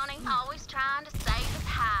Donnie always trying to save his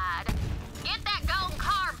hide. Get that golden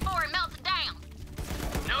car before it melts down.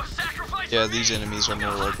 No sacrifice. Yeah, these enemies are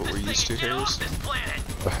more like what we're used to, Harris.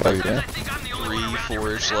 Oh yeah.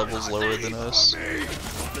 3-4-ish levels lower than us. Hey,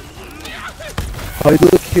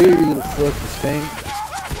 look here, you little fucking stink.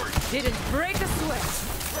 Didn't break a sweat.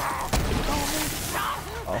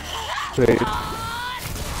 Oh, say,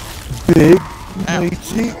 big,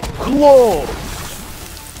 meaty claws.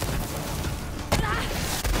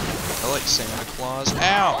 I like Santa Claus.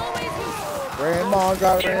 Ow! Grandma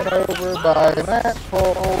got ran over by an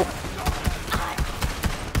asshole.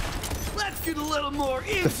 Let's get a little more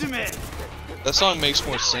intimate. That song makes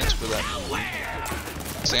more sense for that movie.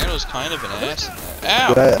 Santa's kind of an ass in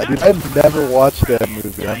that. Ow! I've never watched that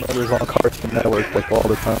movie. I remember it was on Cartoon Network like all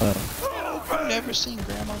the time. I've never seen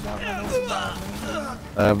Grandma Got Run Over by a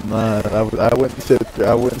movie. I have not. I wouldn't sit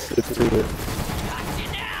through it.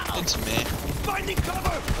 It's meh.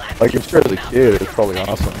 Like, if you're as a kid, it's probably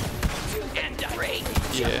awesome.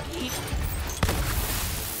 Yeah.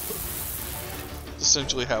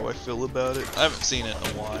 Essentially how I feel about it. I haven't seen it in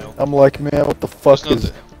a while. I'm like, man, what the fuck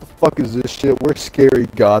is this shit? Where's Scary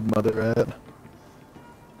Godmother at?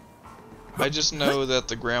 I just know that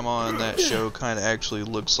the grandma in that show kind of actually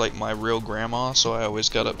looks like my real grandma, so I always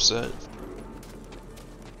got upset.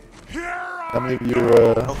 How many of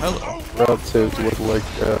your hello. relatives look like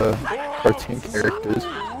cartoon characters?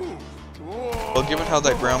 Well, given how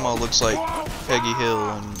that grandma looks like Peggy Hill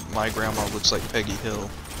and my grandma looks like Peggy Hill.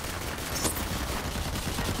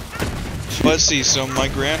 Let's see, so my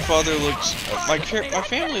grandfather looks... my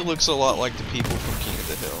family looks a lot like the people from King of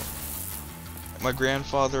the Hill. My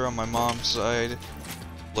grandfather on my mom's side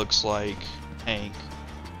looks like Hank,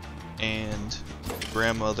 and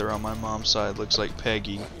grandmother on my mom's side looks like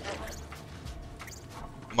Peggy.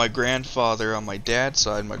 My grandfather on my dad's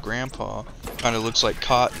side, my grandpa, kind of looks like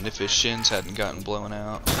Cotton if his shins hadn't gotten blown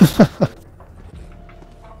out.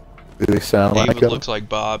 Do they sound like David him? looks like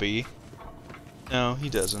Bobby. No, he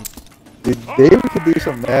doesn't. David could do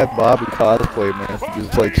some Mad Bobby cosplay, man. If he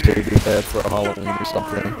just like shaved his head for a Halloween or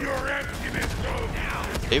something.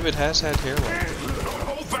 David has had hair like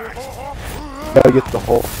that. Gotta get the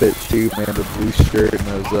whole fit too, man. The blue shirt and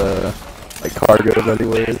those like cargos that he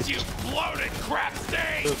wears.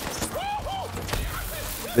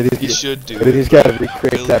 He should do But it. he's gotta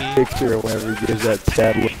recreate that Really? picture whenever he gives that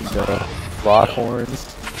sad looking rock horns.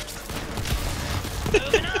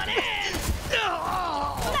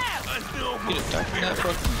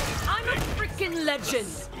 I'm a freaking legend.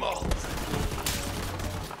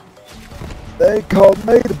 They called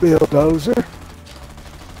me the bulldozer.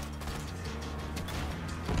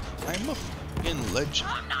 I'm a fucking legend.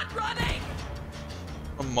 I'm not running.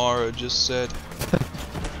 Amara just said.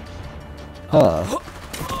 Huh.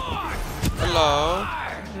 Hello.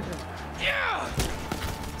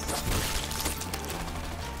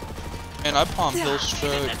 And I palm hill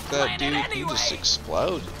struck that dude, he just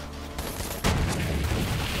exploded.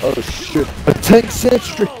 Oh shit. A tank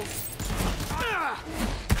sentry!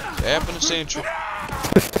 Tapping a sentry.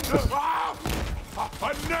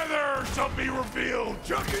 Another shall be revealed.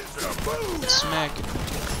 Junkies to the moon. Smack it.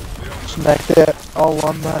 Smack that all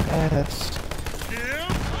on my ass.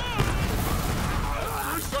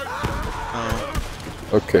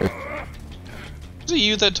 Okay. Was it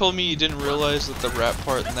you that told me you didn't realize that the rap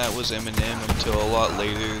part in that was Eminem until a lot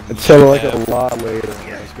later? Than Until like a lot later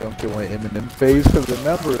when I was going through my Eminem phase. Because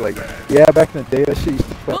remember, like, yeah, back in the day, that shit used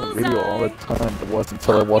to play on the radio all the time. It wasn't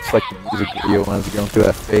until I watched like the music video when I was going through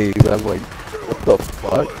that phase. I was like, what the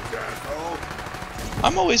fuck?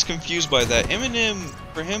 I'm always confused by that. Eminem,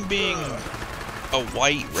 for him being a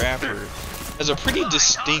white rapper, has a pretty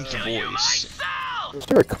distinct voice. Is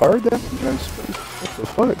there a card down there? What the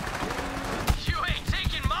fuck?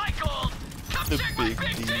 The big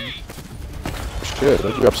D. Shit, I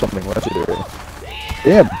dropped something legendary.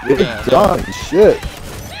 Damn, Big Johnny, shit.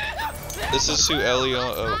 This is who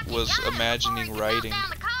Elliot was imagining writing.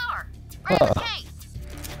 Huh.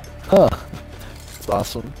 Huh. That's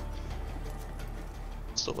awesome.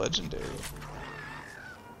 It's the legendary.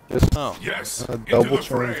 Just Yes.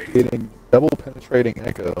 double penetrating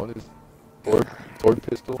echo. What is Torg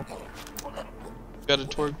pistol? Got a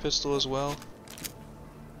Torg pistol as well.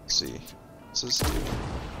 Let's see. This is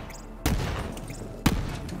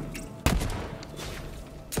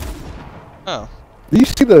oh. Do you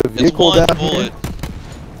see the vehicle down bullet. here?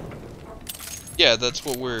 Yeah, that's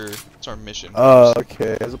what it's our mission. Oh,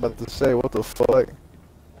 okay. I was about to say, what the fuck?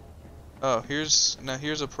 Oh, here's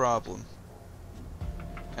a problem.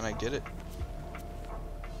 Can I get it?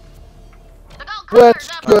 What's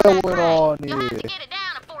going on here?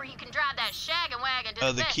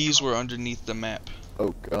 The keys were underneath the map.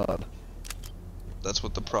 Oh god. That's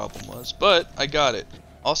what the problem was. But I got it.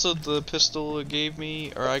 Also, the pistol it gave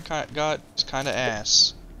me, or I got, is kind of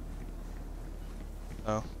ass.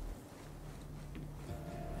 Oh.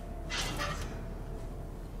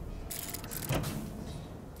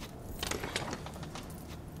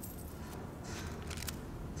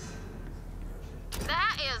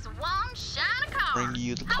 That is one shiny car. Bring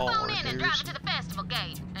you the car. Hop on in and drive it to the festival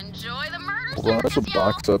gate. Enjoy the murder Hold on, there's a circus,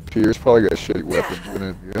 y'all. box up here. It's probably got shitty weapons in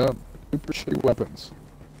it. Yeah, super shitty weapons.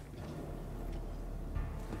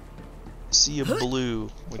 See a blue,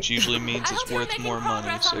 which usually means it's worth more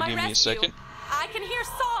money, so give me a second. I can hear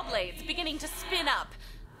saw blades beginning to spin up.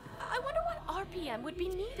 I wonder what RPM would be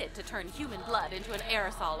needed to turn human blood into an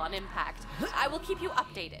aerosol on impact. I will keep you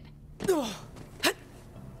updated.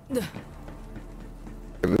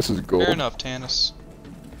 This is gold. Fair enough, Tannis.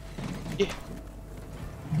 Yeah.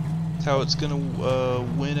 That's how it's gonna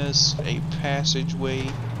win us a passageway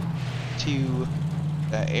to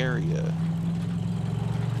that area.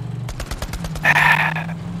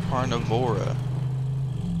 Carnivora.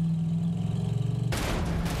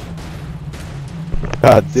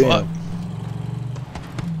 God damn.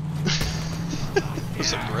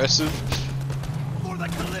 That's aggressive. For the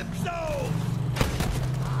Calypso!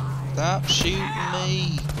 Stop shooting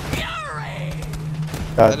me.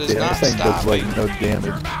 God That is damn, not this thing does like stopping. no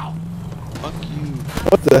damage. Fuck you.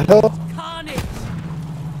 What the hell?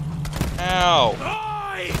 Ow.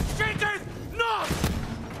 Oi! Shakers! No!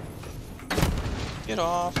 Get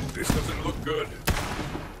off. This doesn't look good.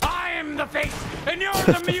 I am the face, and you're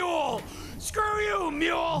the mule! Screw you,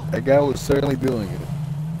 mule! That guy was certainly doing it.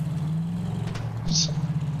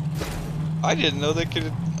 I didn't know they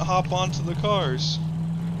could hop onto the cars.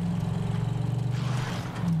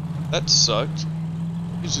 That sucked.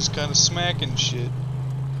 He's just kind of smacking shit.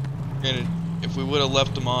 Granted, if we would have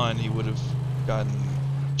left him on, he would have gotten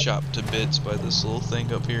chopped to bits by this little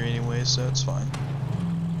thing up here anyway, so it's fine.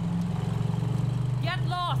 Get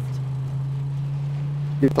lost!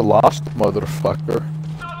 Get the lost motherfucker.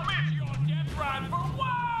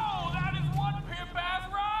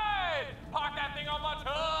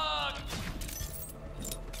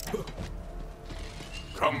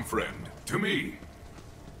 Come, friend, to me.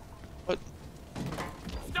 What?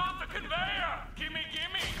 Stop the conveyor! Gimme,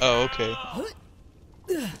 gimme! Oh, okay.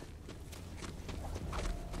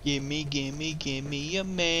 Gimme a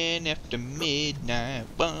man after midnight.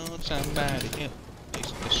 Won't somebody help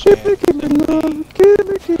fix the shadows of me?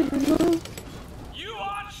 Give me love. You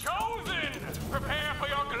are chosen! Prepare for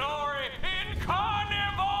your glory in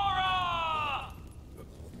Carnivora!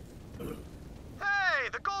 Hey,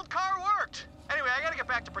 the gold car worked! Anyway, I gotta get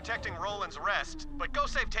back to protecting Roland's rest, but go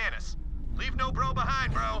save Tannis. Leave no bro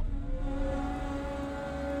behind, bro.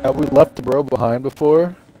 Have we left the bro behind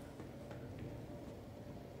before?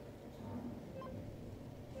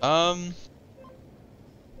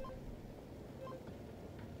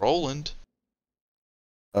 Roland.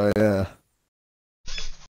 Oh yeah.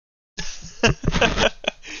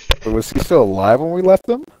 But was he still alive when we left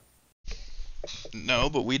him? No,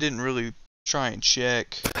 but we didn't really try and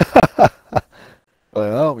check.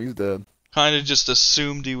 Oh, he's dead. Kinda just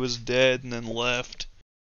assumed he was dead and then left.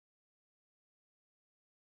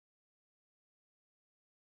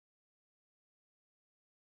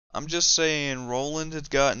 I'm just saying, Roland had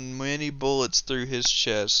gotten many bullets through his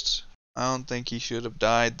chest. I don't think he should have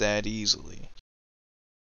died that easily.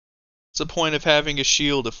 What's the point of having a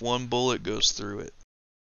shield if one bullet goes through it?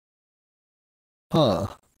 Huh.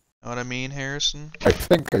 Know what I mean, Harrison? I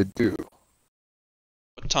think I do.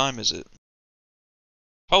 What time is it?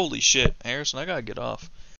 Holy shit, Harrison, I gotta get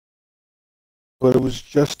off. But it was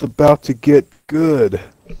just about to get good.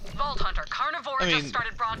 Vault Hunter, Carnivore I mean, just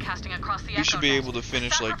started broadcasting across the we should be able to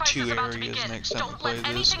finish like 2 areas next time we play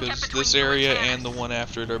this, because this area and the one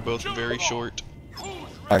after it are both very short.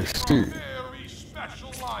 I see.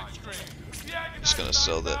 Just gonna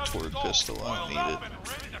sell that Torg pistol, I don't need it.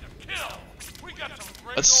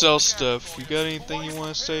 Let's sell stuff. You got anything you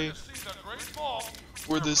want to say?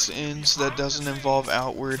 Where this ends that doesn't involve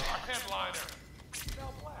Outward.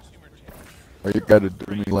 Why you gotta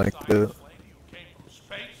do me like that?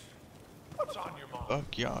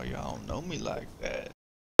 Fuck y'all, y'all don't know me like that.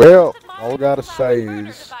 Well, all I gotta say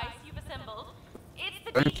is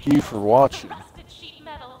thank you for watching.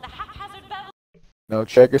 Now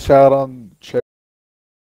check us out on